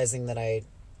I'm realizing that I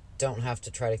don't have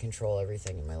to try to control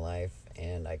everything in my life,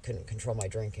 and I couldn't control my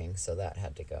drinking, so that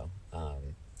had to go.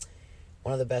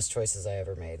 One of the best choices I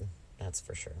ever made, that's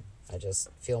for sure. I just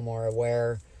feel more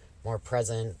aware, more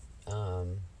present,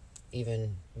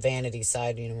 even vanity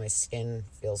side, my skin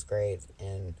feels great,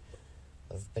 and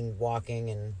I've been walking,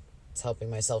 and it's helping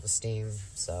my self-esteem,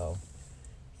 so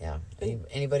yeah.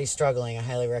 Anybody struggling, I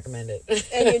highly recommend it.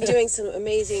 And you're doing some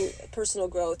amazing personal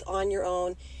growth on your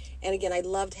own, and again, I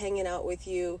loved hanging out with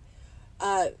you.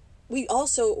 We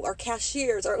also are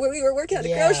cashiers. We were working at a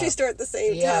grocery store at the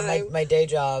same time. Yeah, my day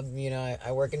job,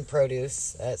 I work in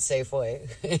produce at Safeway,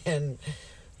 and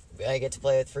I get to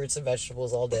play with fruits and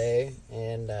vegetables all day,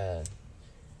 and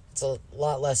it's a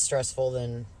lot less stressful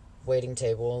than waiting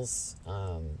tables.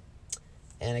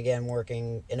 And again,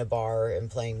 working in a bar and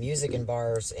playing music in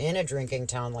bars in a drinking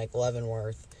town like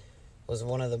Leavenworth was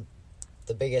one of the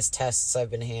biggest tests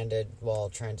I've been handed while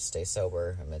trying to stay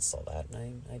sober amidst all that,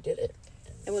 and I did it.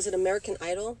 And was it American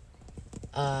Idol?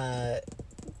 Was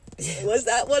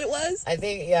that what it was? I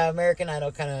think, yeah, American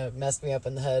Idol kind of messed me up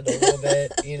in the head a little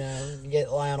bit. You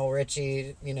get Lionel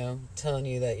Richie, telling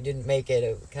you that you didn't make it.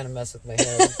 It kind of messed with my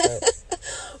head.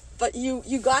 But you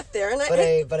got there, and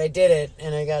but I did it,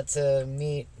 and I got to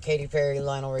meet Katy Perry,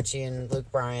 Lionel Richie, and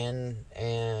Luke Bryan,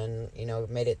 and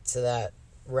made it to that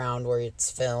round where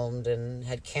it's filmed and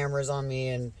had cameras on me,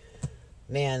 and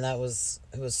man, it was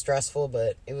stressful,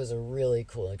 but it was a really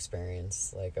cool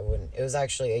experience. Like, it was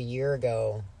actually a year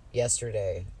ago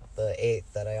yesterday, the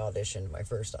 8th, that I auditioned my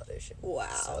first audition. Wow.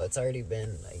 So it's already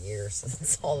been a year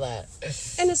since all that.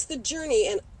 And it's the journey.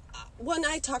 And when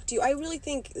I talk to you, I really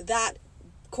think that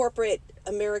corporate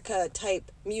America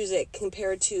type music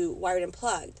compared to Wired and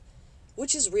Plugged,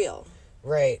 which is real.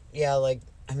 Right. Yeah, like,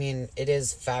 I mean, it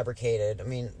is fabricated. I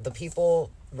mean, the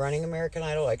people running American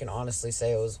Idol, I can honestly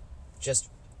say it was just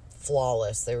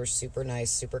flawless. They were super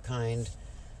nice, super kind.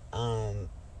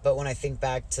 But when I think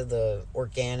back to the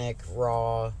organic,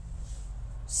 raw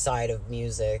side of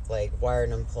music, like Wired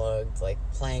and Unplugged, like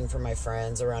playing for my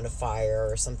friends around a fire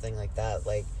or something like that,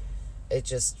 like, it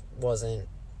just wasn't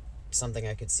something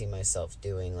I could see myself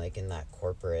doing, like, in that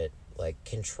corporate, like,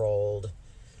 controlled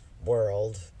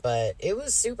world. But it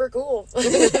was super cool.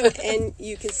 And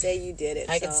you can say you did it.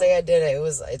 I can say I did it.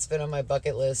 It's been on my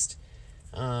bucket list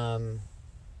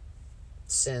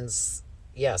since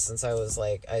I was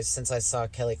like, since I saw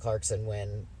Kelly Clarkson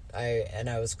win,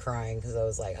 I was crying because I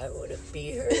was like, I want to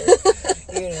be her,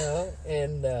 you know,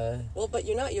 and well, but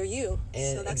you're not, you're you,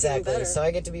 and so that's exactly. even better. So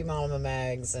I get to be Mama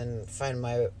Mags and find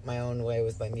my own way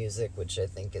with my music, which I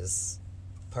think is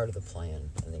part of the plan.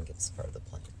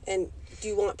 And do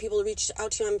you want people to reach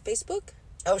out to you on Facebook?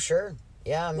 Oh, sure.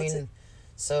 Yeah, I What's mean, it?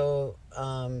 so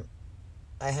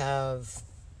I have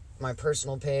my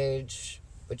personal page,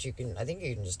 which I think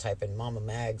you can just type in Mama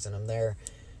Mags and I'm there.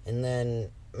 And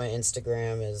then my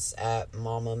Instagram is at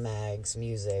Mama Mags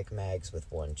Music, Mags with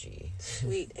 1 G.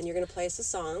 Sweet. And you're going to play us a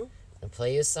song. I'm going to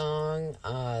play you a song.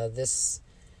 This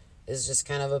is just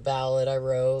kind of a ballad I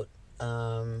wrote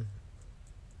a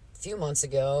few months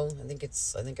ago.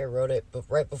 I think I wrote it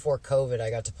right before COVID. I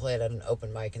got to play it at an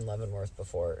open mic in Leavenworth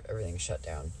before everything shut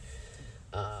down.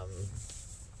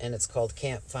 And it's called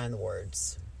Can't Find the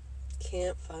Words.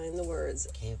 Can't find the words.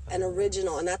 Can't find An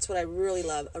original, and that's what I really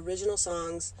love. Original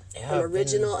songs Yeah, from I've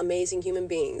original, amazing human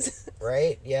beings.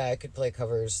 Right? Yeah, I could play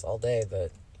covers all day,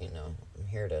 but, you know, I'm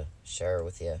here to share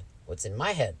with you what's in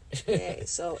my head. Okay,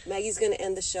 so Maggie's going to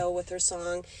end the show with her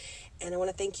song, and I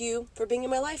want to thank you for being in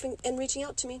my life and reaching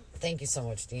out to me. Thank you so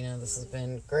much, Dina. This has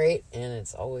been great, and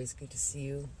it's always good to see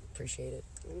you. Appreciate it.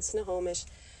 And Snohomish.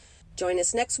 Join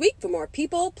us next week for more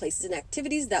people, places, and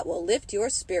activities that will lift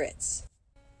your spirits.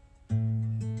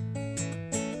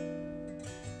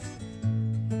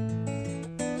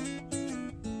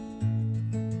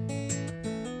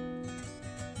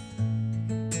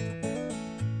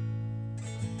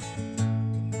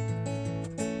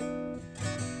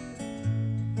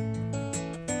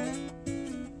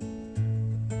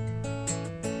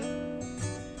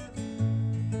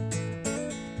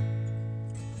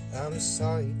 I'm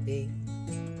sorry, babe,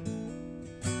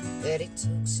 that it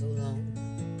took so long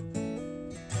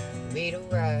for me to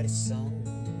write a song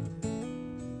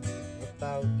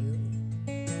about you.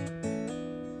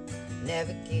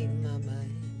 Navigate my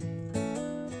mind.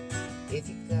 If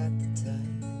you got the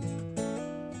time,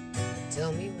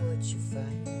 tell me what you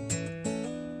find.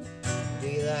 Do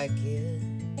you like it?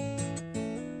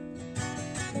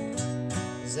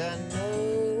 'Cause I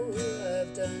know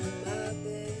I've done my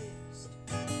best.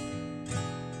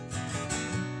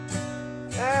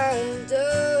 I've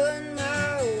done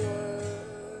my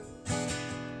worst.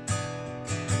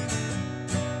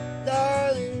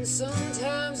 Darling,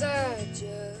 sometimes I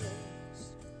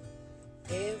just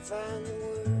can't find the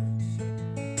words.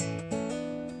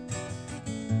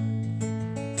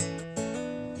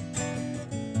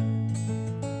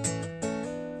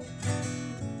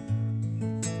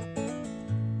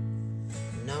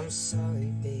 And I'm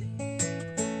sorry, babe,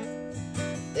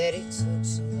 that it took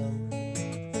so long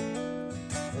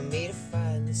for me to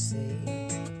finally say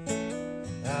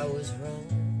I was wrong.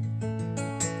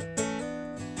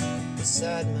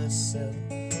 Beside myself,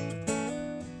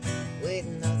 with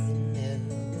nothing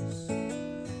else,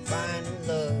 finding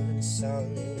love and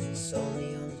solace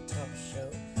only on the top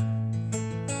shelf.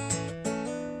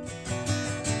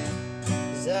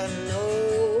 'Cause I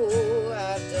know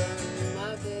I've done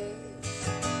my best.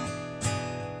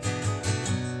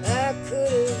 I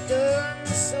could have done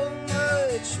so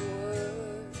much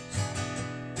worse.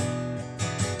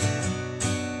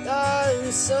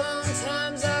 Darling,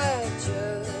 sometimes I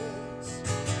just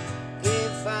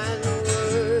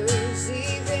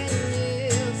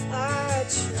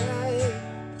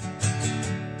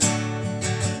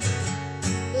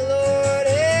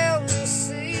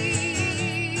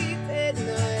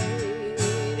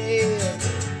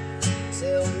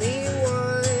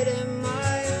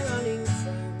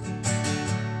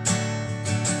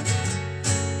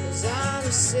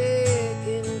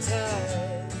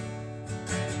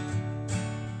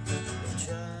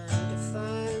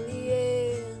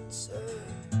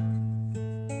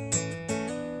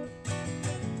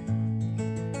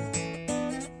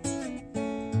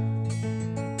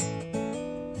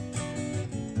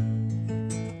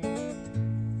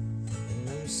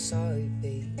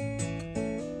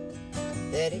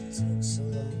that it took so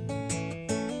long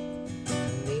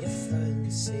for me to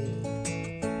finally say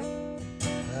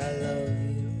I love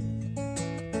you.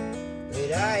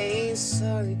 But I ain't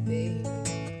sorry, babe,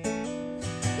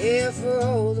 yeah, for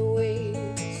all the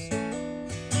ways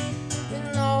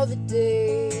and all the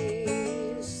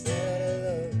days that I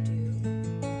loved you.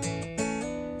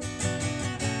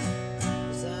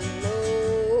 'Cause I know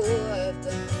I've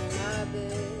done my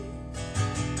best.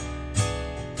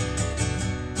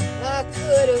 I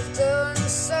could have done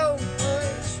so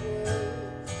much worse.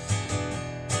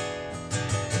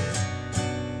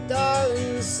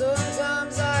 Darling,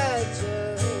 sometimes I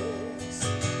just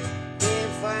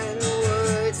can't find the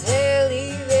words. Hell,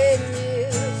 even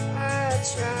if I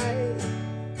tried,